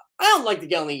don't like to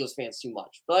get on Eagles fans too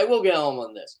much, but I will get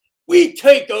on this. We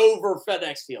take over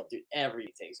FedEx Field, dude.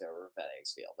 Everybody takes over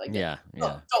FedEx Field. Like,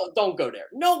 don't go there.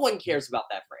 No one cares about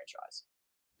that franchise.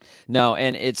 No,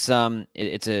 and it's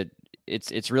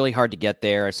really hard to get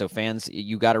there. So fans,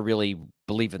 you got to really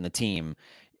believe in the team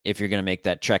if you're going to make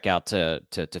that trek out to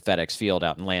FedEx Field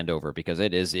out in Landover, because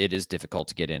it is difficult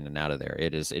to get in and out of there.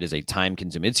 It is a time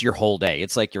consuming. It's your whole day.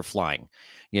 It's like you're flying.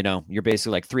 You're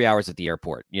basically like 3 hours at the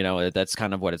airport. That's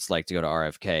kind of what it's like to go to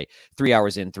RFK. 3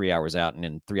 hours in, 3 hours out, and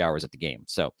then 3 hours at the game.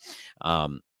 So,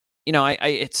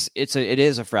 it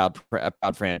is a proud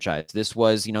franchise. This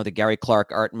was, the Gary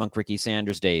Clark, Art Monk, Ricky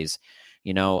Sanders days.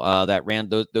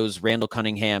 Those Randall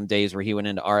Cunningham days where he went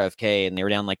into RFK and they were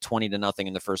down like 20-0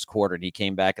 in the first quarter, and he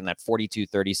came back in that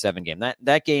 42-37 game.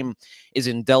 That game is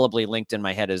indelibly linked in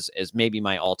my head as maybe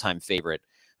my all-time favorite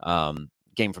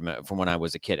game from when I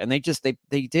was a kid. And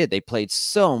they played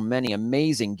so many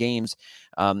amazing games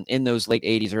in those late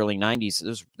 80s, early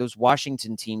 90s. Those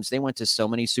Washington teams, they went to so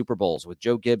many Super Bowls with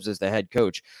Joe Gibbs as the head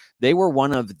coach. They were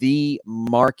one of the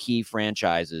marquee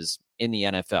franchises in the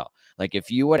NFL. Like,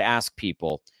 if you would ask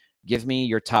people, give me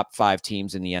your top 5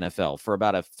 teams in the NFL for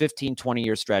about a 15,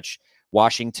 20-year stretch,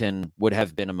 Washington would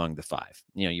have been among the 5.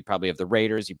 You probably have the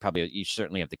Raiders, you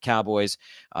certainly have the Cowboys,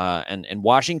 and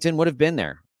Washington would have been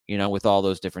there, with all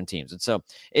those different teams. And so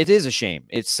it is a shame.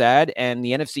 It's sad, and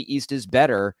the NFC East is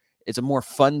better. It's a more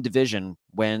fun division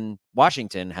when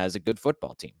Washington has a good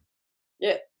football team.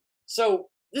 Yeah. So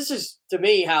this is, to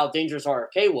me, how dangerous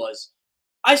RFK was.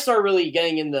 I started really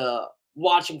getting into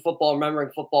watching football,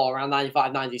 remembering football around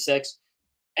 95, 96.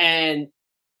 And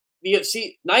the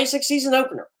 96 season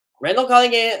opener, Randall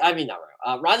Cunningham,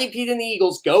 Rodney Peete and the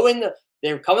Eagles go in.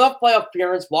 They're coming off playoff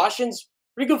appearance. Washington's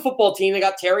pretty good football team. They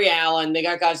got Terry Allen. They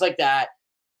got guys like that.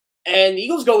 And the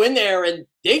Eagles go in there and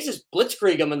they just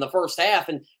blitzkrieg them in the first half.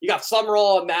 And you got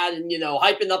Summerall and Madden,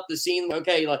 hyping up the scene.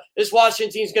 Okay, like, this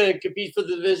Washington team's going to compete for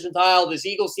the division title. This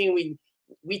Eagles team,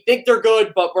 we think they're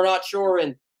good, but we're not sure.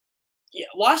 And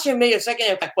Washington made a second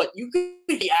half, but you could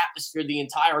see the atmosphere the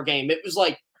entire game. It was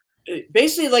like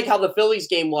basically like how the Phillies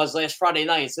game was last Friday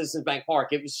night at Citizens Bank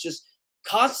Park. It was just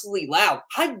constantly loud.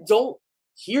 I don't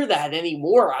hear that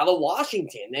anymore out of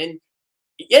Washington. And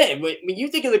when you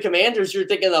think of the Commanders, you're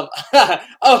thinking of,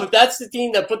 oh, that's the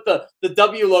team that put the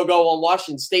W logo on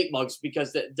Washington State mugs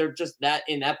because they're just that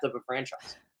inept of a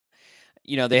franchise.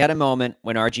 They had a moment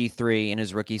when RG3 in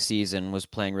his rookie season was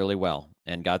playing really well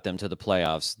and got them to the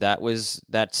playoffs.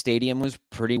 That stadium was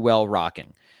pretty well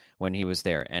rocking when he was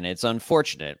there. And it's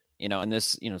unfortunate, and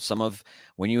this,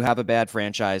 when you have a bad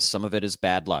franchise, some of it is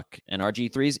bad luck. And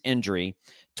RG3's injury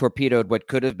torpedoed what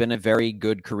could have been a very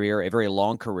good career, a very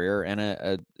long career, and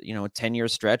a 10-year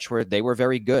stretch where they were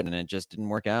very good, and it just didn't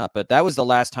work out. But that was the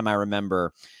last time I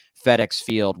remember FedEx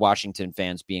Field, Washington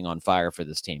fans being on fire for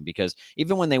this team, because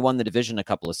even when they won the division a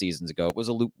couple of seasons ago, it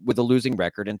was with a losing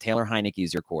record, and Taylor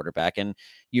Heineke's your quarterback, and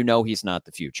he's not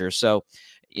the future. So,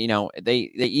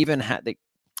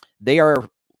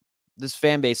 this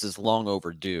fan base is long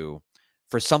overdue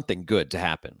for something good to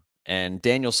happen, and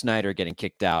Daniel Snyder getting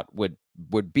kicked out would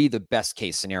be the best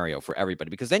case scenario for everybody,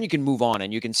 because then you can move on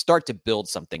and you can start to build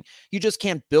something. You just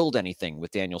can't build anything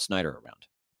with Daniel Snyder around.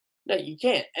 No, you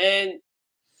can't. And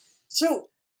so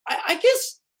I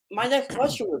guess my next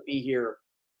question would be here.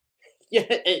 Yeah,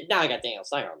 now I got Daniel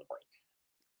Snyder on the brain.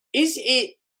 Is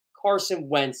it Carson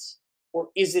Wentz or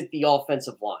is it the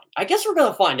offensive line? I guess we're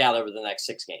going to find out over the next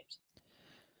 6 games.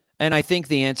 And I think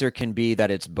the answer can be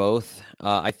that it's both.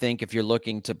 I think if you're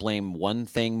looking to blame one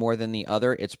thing more than the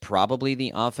other, it's probably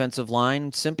the offensive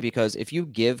line, simply because if you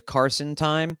give Carson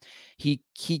time, he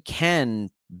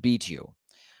can beat you.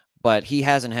 But he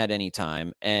hasn't had any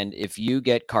time. And if you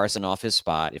get Carson off his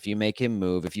spot, if you make him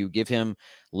move, if you give him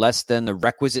less than the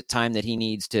requisite time that he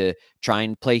needs to try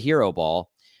and play hero ball,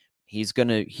 he's going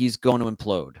to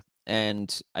implode.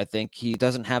 And I think he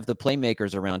doesn't have the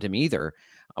playmakers around him either.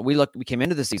 We came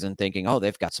into the season thinking, oh,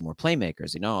 they've got some more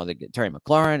playmakers. They get Terry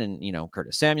McLaurin and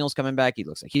Curtis Samuel's coming back. He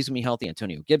looks like he's gonna be healthy.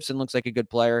 Antonio Gibson looks like a good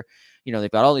player.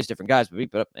 They've got all these different guys,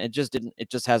 but it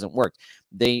just hasn't worked.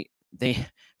 They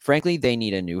frankly, they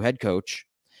need a new head coach.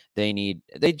 They need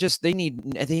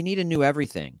a new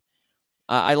everything.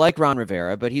 I like Ron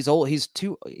Rivera, but he's old. He's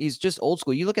just old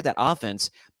school. You look at that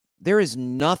offense, there is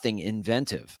nothing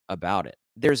inventive about it.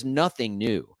 There's nothing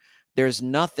new. There's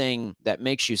nothing that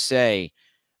makes you say,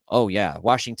 oh yeah,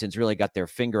 Washington's really got their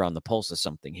finger on the pulse of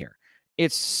something here.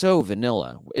 It's so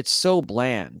vanilla. It's so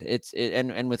bland.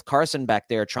 And with Carson back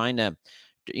there trying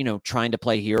to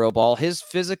play hero ball, his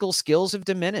physical skills have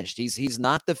diminished. He's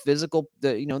not the physical,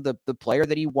 the player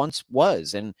that he once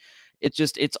was. And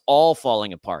it's all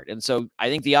falling apart. And so I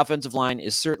think the offensive line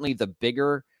is certainly the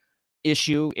bigger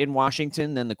issue in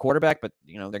Washington than the quarterback, but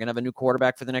they're going to have a new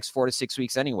quarterback for the next 4 to 6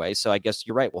 weeks anyway. So I guess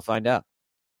you're right. We'll find out.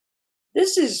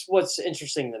 This is what's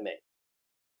interesting to me.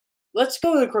 Let's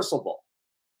go to the crystal ball.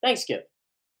 Thanksgiving.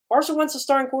 Carson Wentz a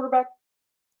starting quarterback?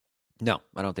 No,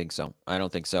 I don't think so.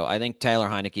 I think Taylor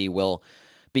Heinicke will,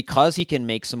 because he can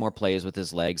make some more plays with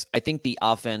his legs, I think the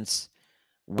offense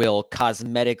will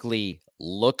cosmetically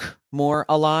look more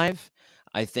alive.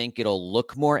 I think it'll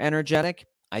look more energetic.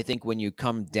 I think when you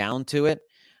come down to it,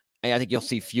 I think you'll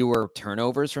see fewer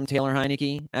turnovers from Taylor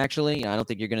Heinicke, actually. I don't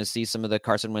think you're going to see some of the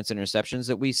Carson Wentz interceptions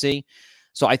that we see.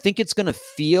 So I think it's going to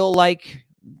feel like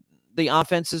the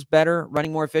offense is better,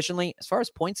 running more efficiently. As far as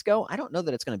points go, I don't know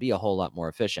that it's going to be a whole lot more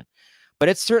efficient. But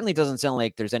it certainly doesn't sound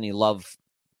like there's any love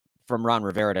from Ron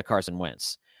Rivera to Carson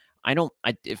Wentz.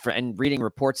 And reading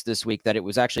reports this week that it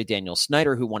was actually Daniel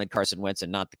Snyder who wanted Carson Wentz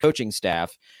and not the coaching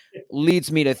staff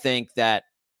leads me to think that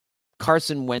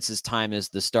Carson Wentz's time as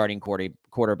the starting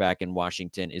quarterback in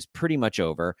Washington is pretty much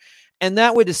over. And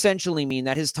that would essentially mean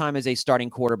that his time as a starting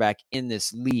quarterback in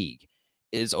this league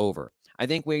is over. I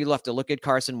think we'll have to look at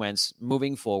Carson Wentz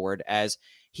moving forward as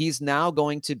he's now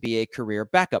going to be a career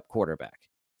backup quarterback.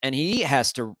 And he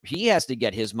has to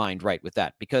get his mind right with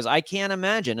that, because I can't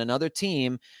imagine another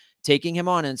team taking him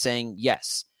on and saying,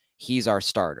 yes, he's our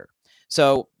starter.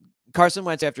 So Carson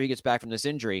Wentz, after he gets back from this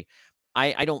injury,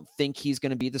 I don't think he's going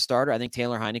to be the starter. I think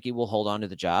Taylor Heinicke will hold on to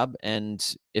the job. And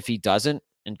if he doesn't,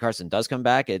 and Carson does come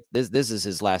back, this is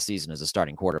his last season as a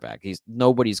starting quarterback.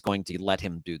 Nobody's going to let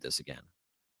him do this again.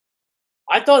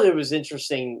 I thought it was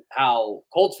interesting how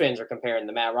Colts fans are comparing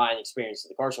the Matt Ryan experience to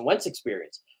the Carson Wentz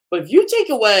experience. But if you take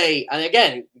away, and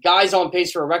again, guy's on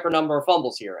pace for a record number of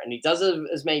fumbles here, and he doesn't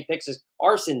as many picks as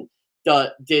Carson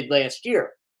did last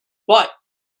year. But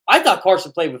I thought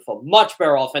Carson played with a much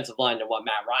better offensive line than what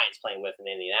Matt Ryan's playing with in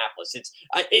Indianapolis.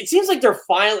 It seems like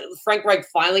Frank Reich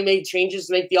finally made changes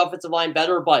to make the offensive line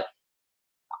better, but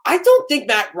I don't think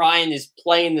Matt Ryan is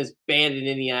playing as bad in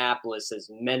Indianapolis as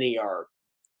many are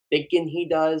thinking he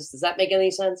does. Does that make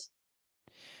any sense?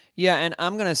 Yeah, and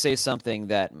I'm going to say something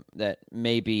that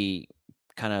may be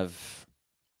kind of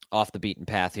off the beaten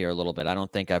path here a little bit. I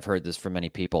don't think I've heard this from many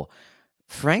people.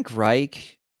 Frank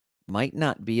Reich might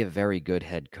not be a very good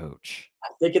head coach.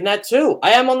 I'm thinking that too.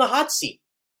 I am on the hot seat.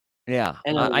 Yeah.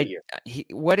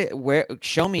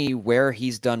 Show me where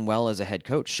he's done well as a head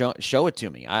coach. Show it to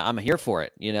me. I'm here for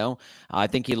it. I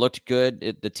think he looked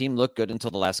good. The team looked good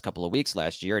until the last couple of weeks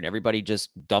last year, and everybody just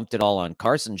dumped it all on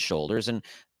Carson's shoulders. And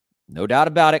no doubt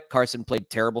about it, Carson played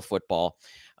terrible football.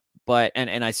 But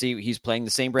and I see he's playing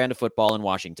the same brand of football in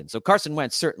Washington. So Carson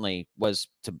Wentz certainly was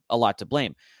a lot to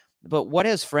blame. But what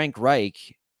has Frank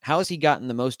Reich? How has he gotten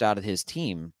the most out of his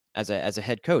team as a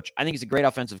head coach? I think he's a great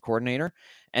offensive coordinator.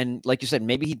 And like you said,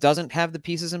 maybe he doesn't have the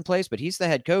pieces in place, but he's the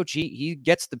head coach. He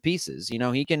gets the pieces.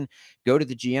 He can go to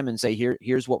the GM and say,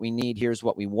 here's what we need. Here's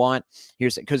what we want.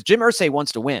 Because Jim Irsay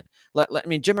wants to win.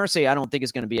 Jim Irsay, I don't think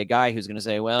is going to be a guy who's going to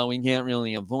say, well, we can't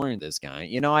really afford this guy.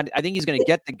 I think he's going to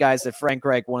get the guys that Frank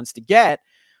Reich wants to get.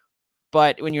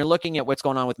 But when you're looking at what's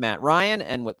going on with Matt Ryan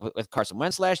and with Carson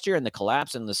Wentz last year and the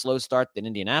collapse and the slow start that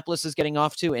Indianapolis is getting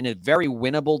off to in a very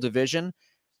winnable division,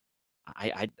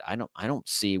 I don't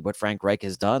see what Frank Reich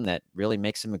has done that really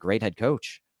makes him a great head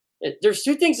coach. There's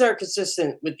two things that are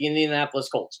consistent with the Indianapolis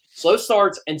Colts: slow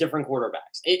starts and different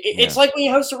quarterbacks. It's like when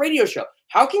you host a radio show.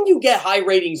 How can you get high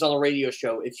ratings on a radio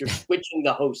show if you're switching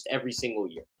the host every single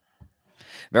year?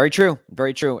 Very true.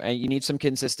 Very true. And you need some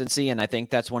consistency. And I think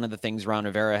that's one of the things Ron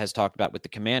Rivera has talked about with the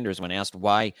Commanders when asked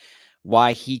why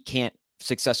he can't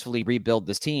successfully rebuild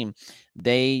this team.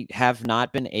 They have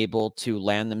not been able to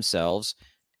land themselves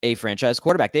a franchise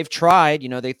quarterback. They've tried,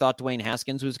 they thought Dwayne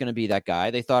Haskins was going to be that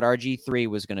guy. They thought RG3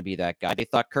 was going to be that guy. They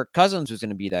thought Kirk Cousins was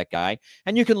going to be that guy.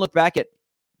 And you can look back at,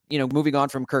 moving on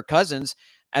from Kirk Cousins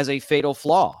as a fatal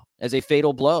flaw, as a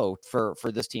fatal blow for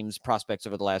this team's prospects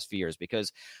over the last few years,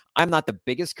 because I'm not the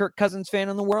biggest Kirk Cousins fan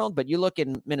in the world, but you look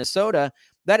in Minnesota,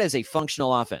 that is a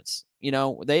functional offense.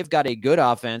 They've got a good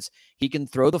offense. He can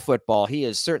throw the football. He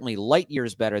is certainly light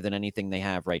years better than anything they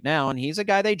have right now. And he's a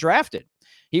guy they drafted.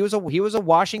 He was a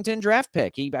Washington draft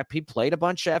pick. He played a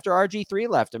bunch after RG3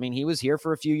 left. I mean, he was here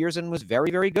for a few years and was very,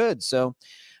 very good. So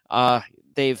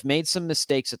they've made some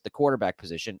mistakes at the quarterback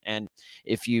position. And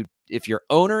if your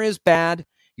owner is bad,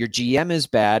 your GM is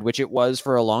bad, which it was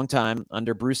for a long time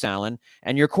under Bruce Allen,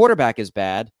 and your quarterback is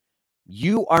bad,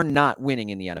 you are not winning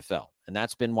in the NFL. And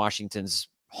that's been Washington's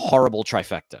horrible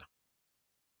trifecta.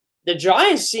 The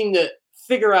Giants seem to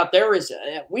figure out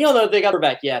we don't know if they got a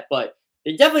quarterback yet, but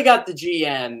they definitely got the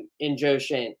GM in Joe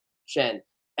Shen,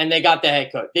 and they got the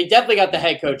head coach. They definitely got the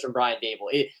head coach in Brian Dable.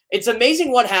 It's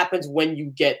amazing what happens when you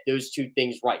get those two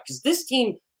things right. Because this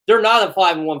team, they're not a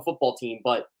 5-1 football team,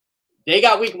 but they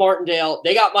got Wink Martindale,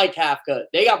 they got Mike Kafka,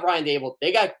 they got Brian Dable,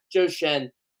 they got Joe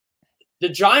Shen. The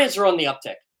Giants are on the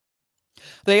uptick.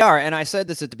 They are, and I said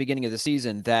this at the beginning of the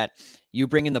season, that you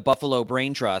bring in the Buffalo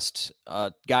Brain Trust,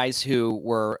 guys who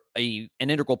were an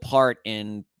integral part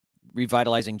in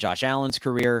revitalizing Josh Allen's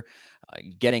career,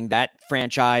 getting that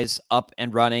franchise up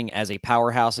and running as a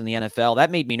powerhouse in the NFL.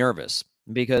 That made me nervous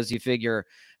because you figure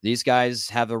these guys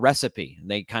have a recipe.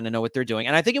 They kind of know what they're doing.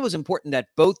 And I think it was important that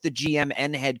both the GM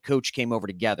and head coach came over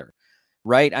together,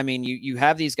 right? I mean, you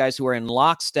have these guys who are in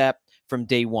lockstep from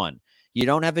day one. You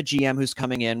don't have a GM who's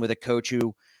coming in with a coach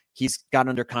who he's got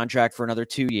under contract for another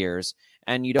 2 years.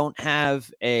 And you don't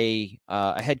have a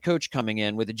head coach coming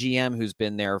in with a GM who's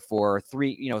been there for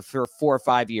 4 or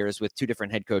 5 years with two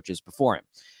different head coaches before him.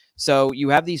 So you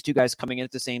have these two guys coming in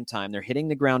at the same time. They're hitting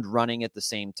the ground running at the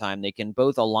same time. They can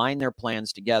both align their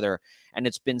plans together, and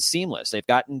it's been seamless. They've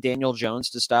gotten Daniel Jones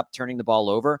to stop turning the ball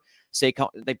over. They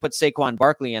put Saquon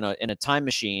Barkley in a time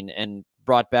machine and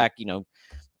brought back,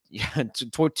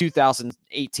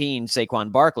 2018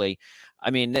 Saquon Barkley. I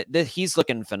mean, he's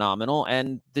looking phenomenal,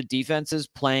 and the defense is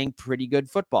playing pretty good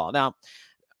football. Now,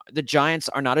 the Giants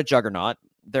are not a juggernaut.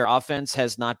 Their offense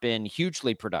has not been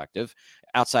hugely productive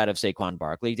outside of Saquon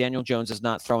Barkley. Daniel Jones is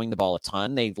not throwing the ball a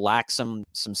ton. They lack some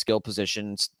skill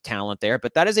positions talent there,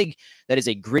 but that is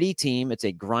a gritty team. It's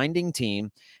a grinding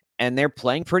team, and they're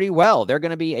playing pretty well. They're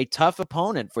going to be a tough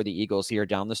opponent for the Eagles here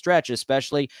down the stretch,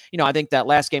 especially, I think that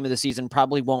last game of the season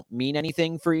probably won't mean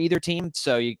anything for either team.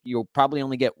 So you'll probably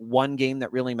only get one game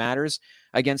that really matters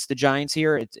against the Giants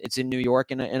here. It's in New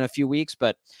York in a few weeks,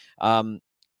 but I'm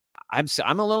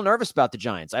a little nervous about the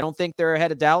Giants. I don't think they're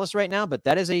ahead of Dallas right now, but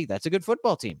that's a good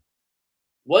football team.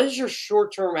 What is your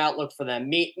short-term outlook for them?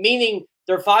 Meaning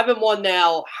they're 5-1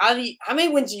 now. How many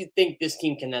wins do you think this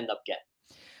team can end up getting?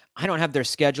 I don't have their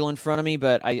schedule in front of me,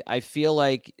 but I feel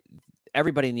like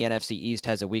everybody in the NFC East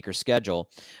has a weaker schedule.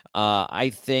 I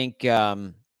think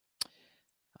that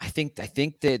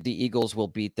the Eagles will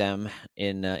beat them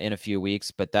in a few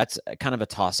weeks, but that's kind of a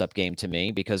toss-up game to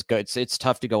me because it's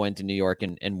tough to go into New York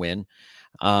and win.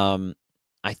 I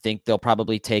think they'll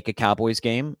probably take a Cowboys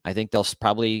game. I think they'll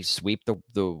probably sweep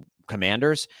the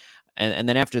Commanders. And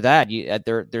then after that,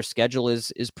 their schedule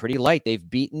is pretty light. They've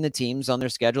beaten the teams on their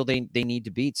schedule they need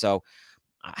to beat. So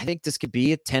I think this could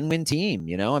be a 10-win team.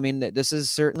 I mean, this is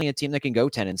certainly a team that can go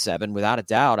 10-7 without a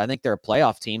doubt. I think they're a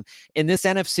playoff team in this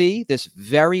NFC, this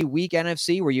very weak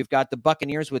NFC where you've got the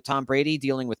Buccaneers with Tom Brady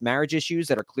dealing with marriage issues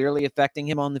that are clearly affecting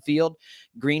him on the field.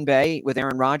 Green Bay with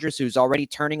Aaron Rodgers, who's already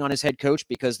turning on his head coach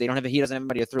because he doesn't have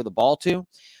anybody to throw the ball to.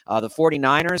 The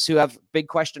 49ers, who have big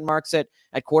question marks at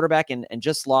quarterback and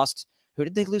just lost. Who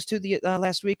did they lose to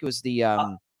last week? It was the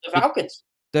Falcons.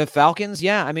 The Falcons,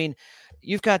 yeah. I mean,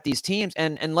 you've got these teams,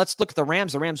 and let's look at the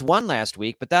Rams. The Rams won last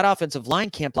week, but that offensive line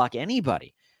can't block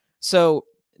anybody. So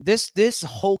this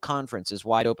whole conference is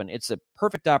wide open. It's a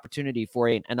perfect opportunity for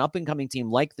an up-and-coming team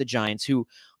like the Giants, who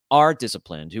are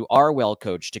disciplined, who are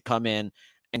well-coached, to come in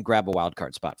and grab a wild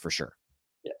card spot for sure.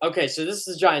 Okay, so this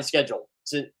is the Giants' schedule.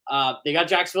 So they got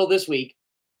Jacksonville this week.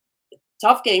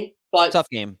 Tough game, but tough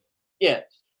game. Yeah.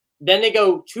 Then they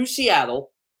go to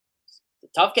Seattle.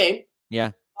 Tough game.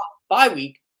 Yeah. Bye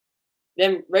week.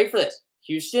 Then, ready for this.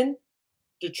 Houston,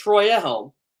 Detroit at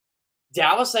home,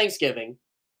 Dallas Thanksgiving,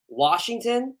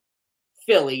 Washington,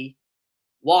 Philly,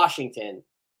 Washington,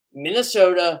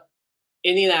 Minnesota,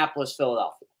 Indianapolis,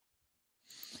 Philadelphia.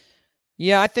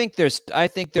 Yeah, I think there's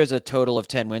a total of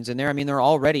 10 wins in there. I mean, they're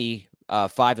already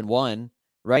 5-1,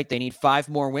 right? They need 5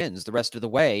 more wins the rest of the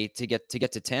way to get to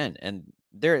 10. And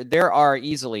there are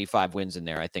easily 5 wins in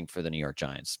there, I think, for the New York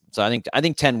Giants. So I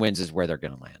think 10 wins is where they're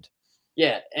going to land.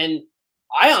 Yeah, and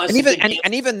I honestly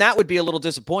and even that would be a little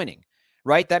disappointing,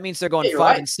 right? That means they're going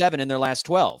 5-7 in their last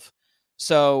 12.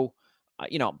 So,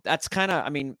 that's kind of, I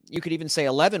mean, you could even say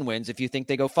 11 wins if you think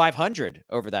they go 500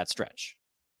 over that stretch.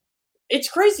 It's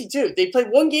crazy too. They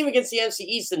played one game against the NFC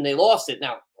East and they lost it.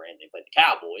 Now, granted, they played the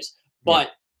Cowboys,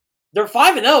 but they're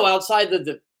 5-0 outside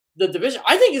the the division.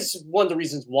 I think it's one of the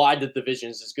reasons why the division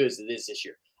is as good as it is this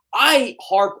year. I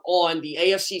harp on the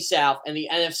AFC South and the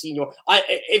NFC North.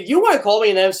 If you want to call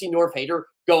me an NFC North hater,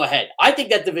 go ahead. I think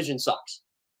that division sucks.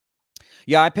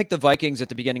 Yeah, I picked the Vikings at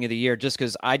the beginning of the year just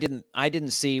because I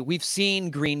didn't see. We've seen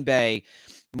Green Bay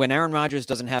when Aaron Rodgers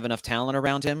doesn't have enough talent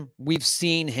around him. We've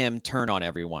seen him turn on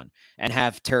everyone and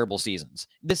have terrible seasons.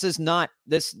 This is not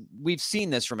this. We've seen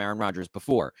this from Aaron Rodgers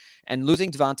before, and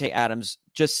losing Devontae Adams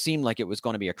just seemed like it was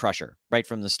going to be a crusher right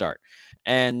from the start.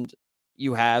 And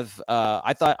you have,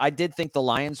 I did think the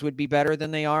Lions would be better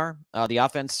than they are. The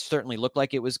offense certainly looked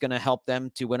like it was going to help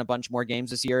them to win a bunch more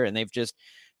games this year, and they've just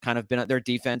kind of been, their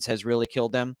defense has really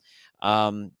killed them.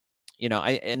 And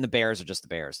the Bears are just the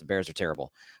Bears. The Bears are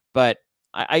terrible. But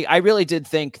I really did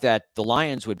think that the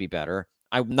Lions would be better.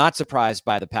 I'm not surprised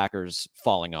by the Packers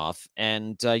falling off.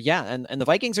 And the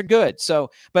Vikings are good.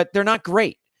 So, but they're not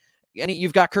great. And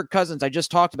you've got Kirk Cousins. I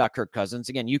just talked about Kirk Cousins.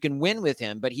 Again, you can win with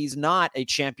him, but he's not a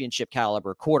championship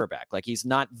caliber quarterback. Like, he's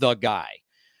not the guy.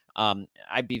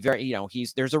 I'd be very,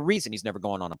 there's a reason he's never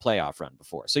gone on a playoff run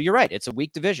before. So you're right. It's a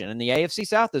weak division, and the AFC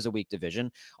South is a weak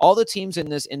division. All the teams in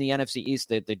the NFC East,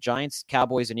 the Giants,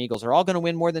 Cowboys, and Eagles are all going to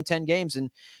win more than 10 games. And,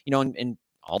 in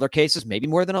all their cases, maybe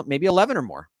 11 or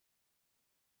more.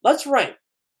 Let's rank.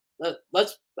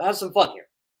 Let's have some fun here.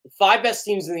 The 5 best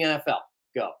teams in the NFL.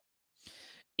 Go.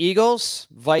 Eagles,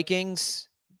 Vikings,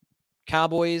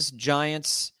 Cowboys,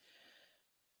 Giants.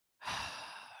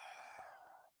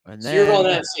 And then, so you're going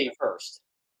to NFC first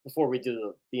before we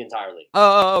do the entire league.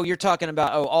 Oh, you're talking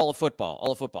about all of football.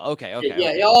 Okay.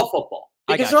 Yeah, all football.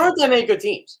 Because there aren't that many good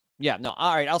teams. Yeah, no.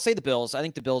 All right, I'll say the Bills. I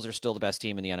think the Bills are still the best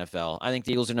team in the NFL. I think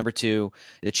the Eagles are number 2.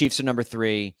 The Chiefs are number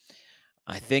 3.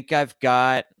 I think I've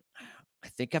got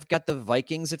the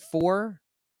Vikings at 4.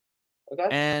 Okay.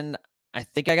 And I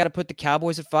think I got to put the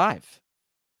Cowboys at 5.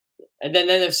 And then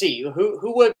NFC.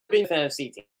 Who would be the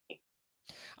NFC team?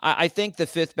 I think the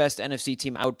 5th best NFC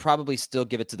team, I would probably still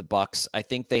give it to the Bucs. I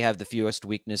think they have the fewest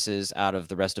weaknesses out of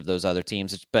the rest of those other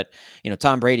teams. But,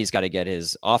 Tom Brady's got to get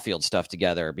his off-field stuff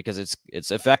together because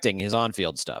it's affecting his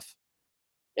on-field stuff.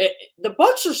 The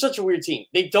Bucs are such a weird team.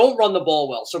 They don't run the ball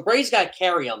well. So Brady's got to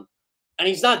carry them, and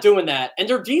he's not doing that. And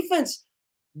their defense,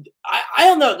 I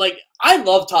don't know. Like, I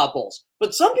love Todd Bowles,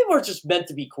 but some people are just meant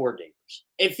to be coordinators.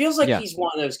 It feels like he's one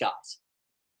of those guys.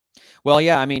 Well,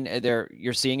 yeah, I mean,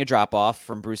 you're seeing a drop-off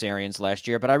from Bruce Arians last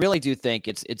year, but I really do think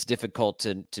it's difficult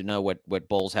to know what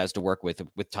Bowles has to work with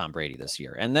Tom Brady this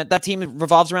year. And that team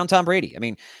revolves around Tom Brady. I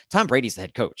mean, Tom Brady's the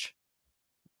head coach.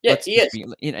 Yeah, he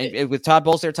is. With Todd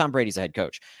Bowles there, Tom Brady's the head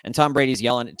coach. And Tom Brady's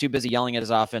too busy yelling at his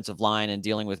offensive line and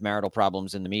dealing with marital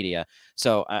problems in the media.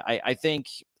 So I think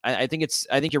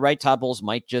you're right. Todd Bowles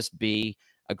might just be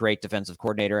a great defensive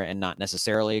coordinator and not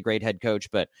necessarily a great head coach.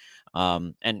 But,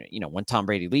 when Tom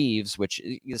Brady leaves, which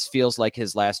this feels like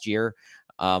his last year,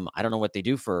 I don't know what they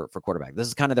do for quarterback. This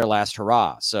is kind of their last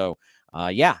hurrah. So,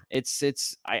 I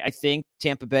think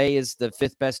Tampa Bay is the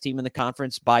 5th best team in the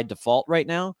conference by default right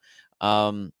now.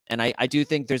 And I do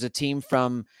think there's a team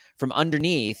from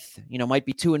underneath, might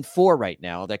be 2-4 right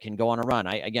now that can go on a run.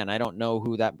 I don't know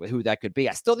who that could be.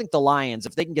 I still think the Lions,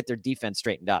 if they can get their defense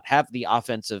straightened out, have the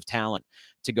offensive talent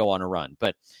to go on a run.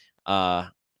 But,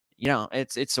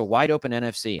 it's a wide open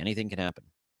NFC. Anything can happen.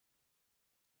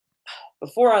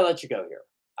 Before I let you go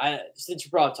here, since you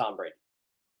brought up Tom Brady,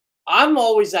 I'm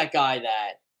always that guy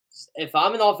that if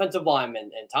I'm an offensive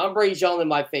lineman and Tom Brady's yelling in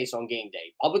my face on game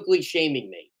day, publicly shaming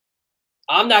me,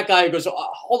 I'm that guy who goes,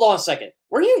 hold on a second.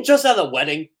 Were you just at a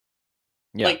wedding?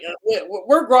 Yeah. Like,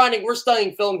 we're grinding, we're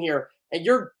studying film here, and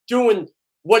you're doing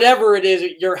whatever it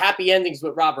is, your happy endings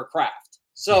with Robert Kraft.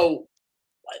 So,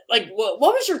 what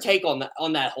was your take on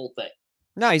that whole thing?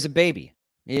 No, he's a baby.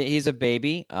 He's a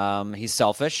baby. He's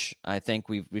selfish. I think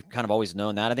we've kind of always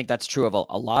known that. I think that's true of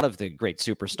a lot of the great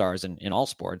superstars in all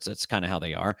sports. That's kind of how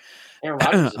they are. Aaron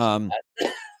Rodgers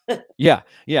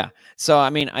Yeah. So, I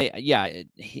mean,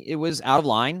 it was out of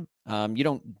line. You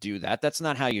don't do that. That's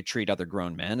not how you treat other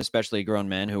grown men, especially grown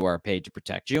men who are paid to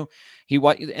protect you.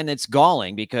 And it's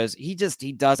galling because he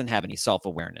doesn't have any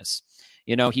self-awareness.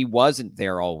 He wasn't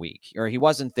there all week, or he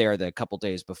wasn't there the couple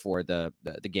days before the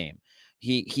game.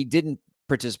 He didn't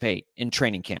participate in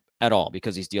training camp at all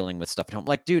because he's dealing with stuff at home.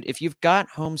 Like, dude, if you've got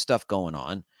home stuff going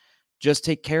on, just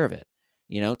take care of it.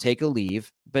 Take a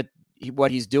leave. But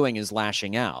what he's doing is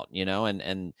lashing out,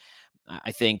 and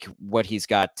I think what he's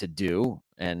got to do,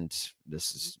 and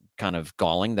this is kind of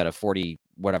galling that a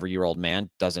 40-whatever-year-old man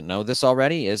doesn't know this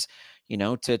already, is,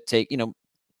 to take,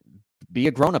 be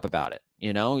a grown-up about it.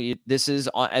 This is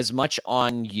as much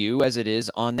on you as it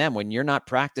is on them. When you're not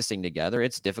practicing together,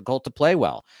 it's difficult to play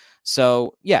well.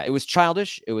 So, yeah, it was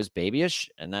childish. It was babyish.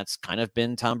 And that's kind of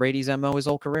been Tom Brady's MO his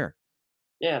whole career.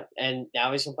 Yeah, and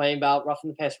now he's complaining about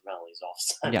roughing the passer penalties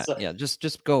all. Yeah, So, yeah,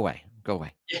 just go away. Go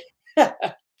away.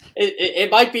 it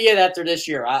might be it after this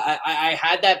year. I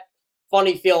had that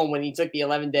funny feeling when he took the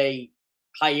 11-day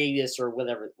hiatus or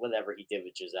whatever he did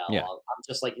with Giselle. Yeah. I'm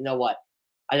just like, you know what?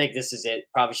 I think this is it.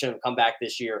 Probably shouldn't have come back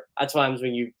this year. That's times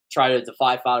when you try to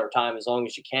defy Father Time as long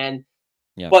as you can.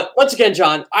 Yeah. But once again,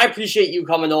 John, I appreciate you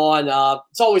coming on.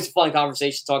 It's always a fun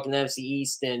conversation talking to NFC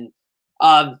East. And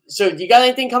so do you got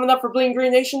anything coming up for Bleeding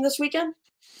Green Nation this weekend?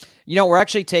 We're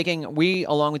actually we,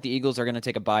 along with the Eagles, are going to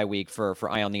take a bye week for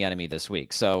Eye on the Enemy this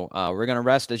week. So we're going to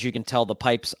rest. As you can tell, the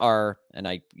pipes are, and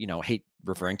I, hate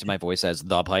referring to my voice as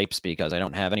the pipes because I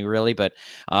don't have any really, but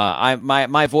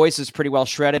my voice is pretty well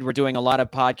shredded. We're doing a lot of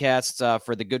podcasts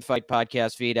for the Good Fight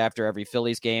podcast feed after every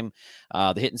Phillies game.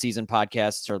 The Hit and Season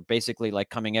podcasts are basically like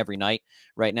coming every night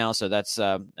right now. So that's,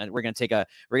 and we're going to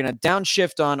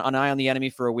downshift on Eye on the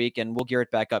Enemy for a week, and we'll gear it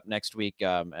back up next week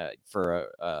for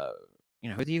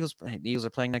who the Eagles? The Eagles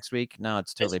are playing next week. No,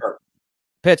 it's totally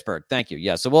Pittsburgh. Thank you.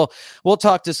 Yeah, so we'll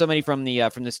talk to somebody from the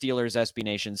Steelers SB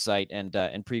Nation site and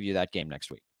preview that game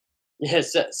next week.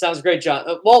 Yes, sounds great, John.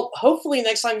 Well, hopefully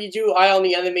next time you do Eye on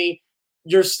the Enemy,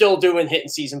 you're still doing Hit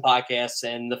and Season podcasts,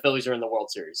 and the Phillies are in the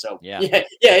World Series. So yeah.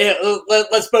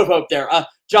 Let's both hope there. John,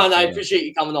 absolutely. I appreciate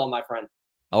you coming on, my friend.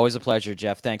 Always a pleasure,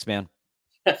 Jeff. Thanks, man.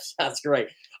 Sounds great.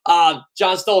 John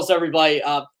Stolnis, everybody.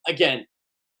 Again,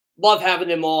 love having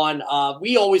him on.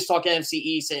 We always talk NFC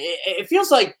East. It feels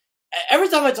like every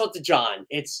time I talk to John,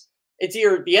 it's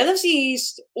either the NFC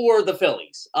East or the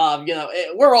Phillies.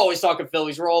 We're always talking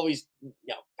Phillies. We're always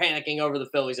panicking over the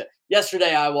Phillies.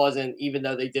 Yesterday I wasn't, even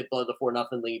though they did blow the 4-0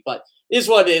 lead. But it is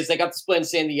what it is. They got the split in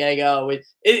San Diego. It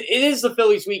is the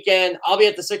Phillies weekend. I'll be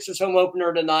at the Sixers home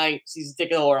opener tonight. Season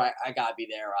ticket holder. I gotta be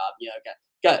there.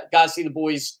 Gotta see the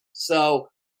boys. So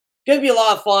gonna be a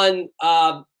lot of fun.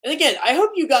 And again, I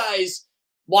hope you guys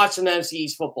watch some NFC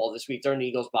East football this week during the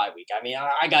Eagles bye week. I mean,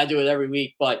 I got to do it every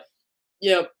week, but,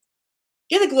 get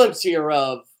a glimpse here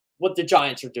of what the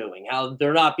Giants are doing, how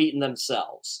they're not beating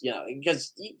themselves,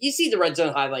 because you see the red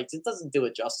zone highlights. It doesn't do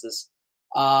it justice.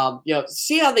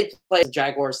 See how they play the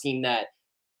Jaguars team that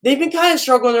they've been kind of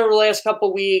struggling over the last couple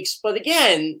of weeks. But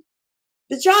again,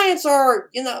 the Giants are,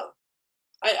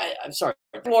 I'm sorry,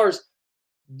 Jaguars,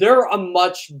 they're a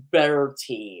much better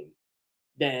team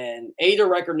than A, their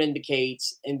record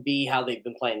indicates, and B, how they've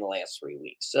been playing the last 3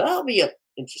 weeks. So that'll be an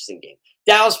interesting game.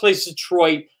 Dallas plays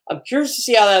Detroit. I'm curious to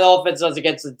see how that offense does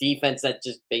against the defense that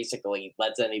just basically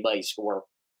lets anybody score.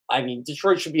 I mean,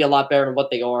 Detroit should be a lot better than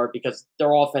what they are because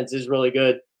their offense is really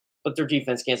good, but their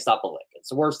defense can't stop a lick. It's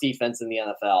the worst defense in the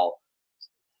NFL.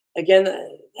 Again,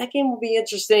 that game will be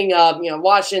interesting.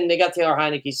 Watching, they got Taylor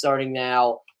Heineke starting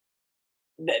now.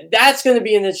 That's going to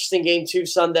be an interesting game too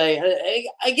Sunday.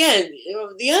 Again,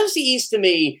 the NFC East to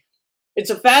me,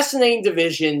 it's a fascinating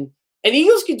division. And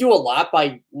Eagles could do a lot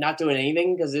by not doing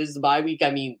anything because it is the bye week. I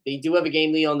mean, they do have a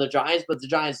game lead on the Giants, but the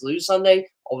Giants lose Sunday.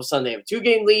 All of a sudden, they have a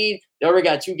 2-game lead. They already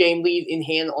got a 2-game lead in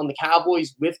hand on the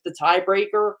Cowboys with the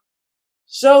tiebreaker.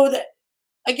 So,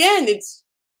 again, it's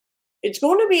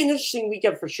going to be an interesting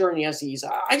weekend for sure in the NFC East.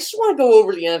 I just want to go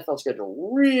over the NFL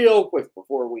schedule real quick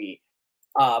before we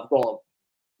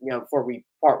before we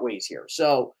part ways here.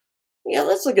 So,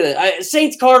 let's look at it.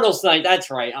 Saints Cardinals tonight. That's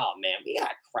right. Oh man, we got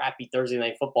a crappy Thursday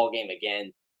night football game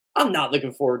again. I'm not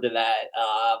looking forward to that.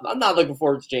 I'm not looking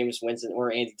forward to Jameis Winston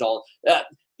or Andy Dalton.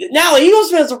 Now,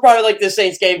 Eagles fans will probably like this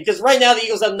Saints game because right now the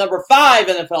Eagles have number 5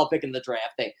 NFL pick in the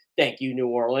draft. Thank you, New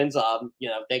Orleans.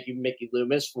 Thank you, Mickey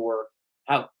Loomis, for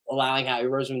allowing Howie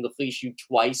Roseman to fleece you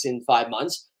twice in 5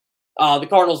 months. The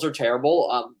Cardinals are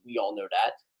terrible. We all know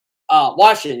that.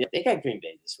 Washington, they got Green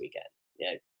Bay this weekend.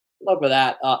 Yeah, look at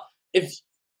that. If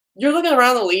you're looking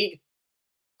around the league,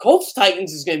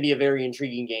 Colts-Titans is going to be a very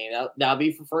intriguing game. That'll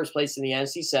be for first place in the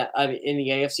AFC South.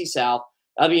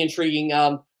 That'll be intriguing.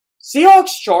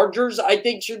 Seahawks-Chargers, I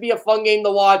think, should be a fun game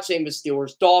to watch. Same with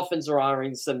Steelers. Dolphins are honoring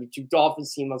the 72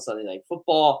 Dolphins team on Sunday Night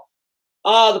Football.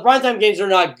 The primetime games are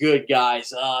not good,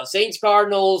 guys.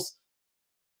 Saints-Cardinals,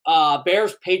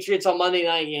 Bears-Patriots on Monday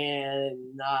night. Yeah,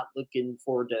 not looking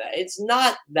forward to that. It's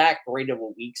not that great of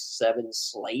a Week 7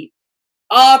 slate.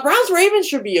 Browns-Ravens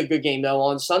should be a good game, though,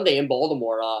 on Sunday in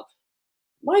Baltimore.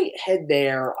 Might head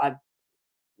there.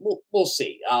 We'll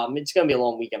see. It's going to be a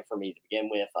long weekend for me to begin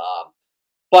with.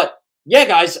 But, yeah,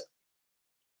 guys,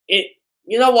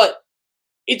 you know what?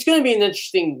 It's going to be an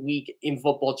interesting week in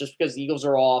football just because the Eagles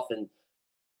are off. And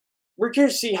we're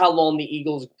curious to see how long the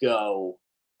Eagles go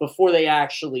before they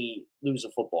actually lose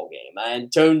a football game.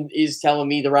 And Tone is telling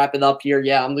me to wrap it up here.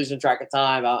 Yeah, I'm losing track of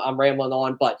time. I'm rambling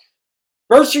on. But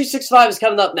Verse 365 is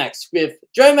coming up next with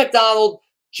Joey McDonald,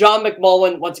 John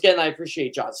McMullen. Once again, I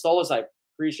appreciate John Stolnis. I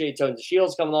appreciate Tony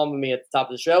DeShields coming on with me at the top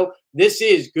of the show. This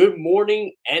is Good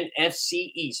Morning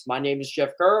NFC East. My name is Jeff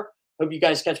Kerr. Hope you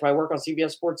guys catch my work on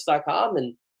CBSSports.com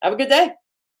and have a good day.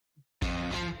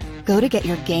 Go to get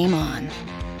your game on.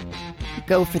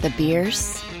 Go for the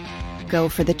beers. Go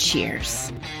for the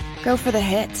cheers. Go for the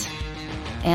hit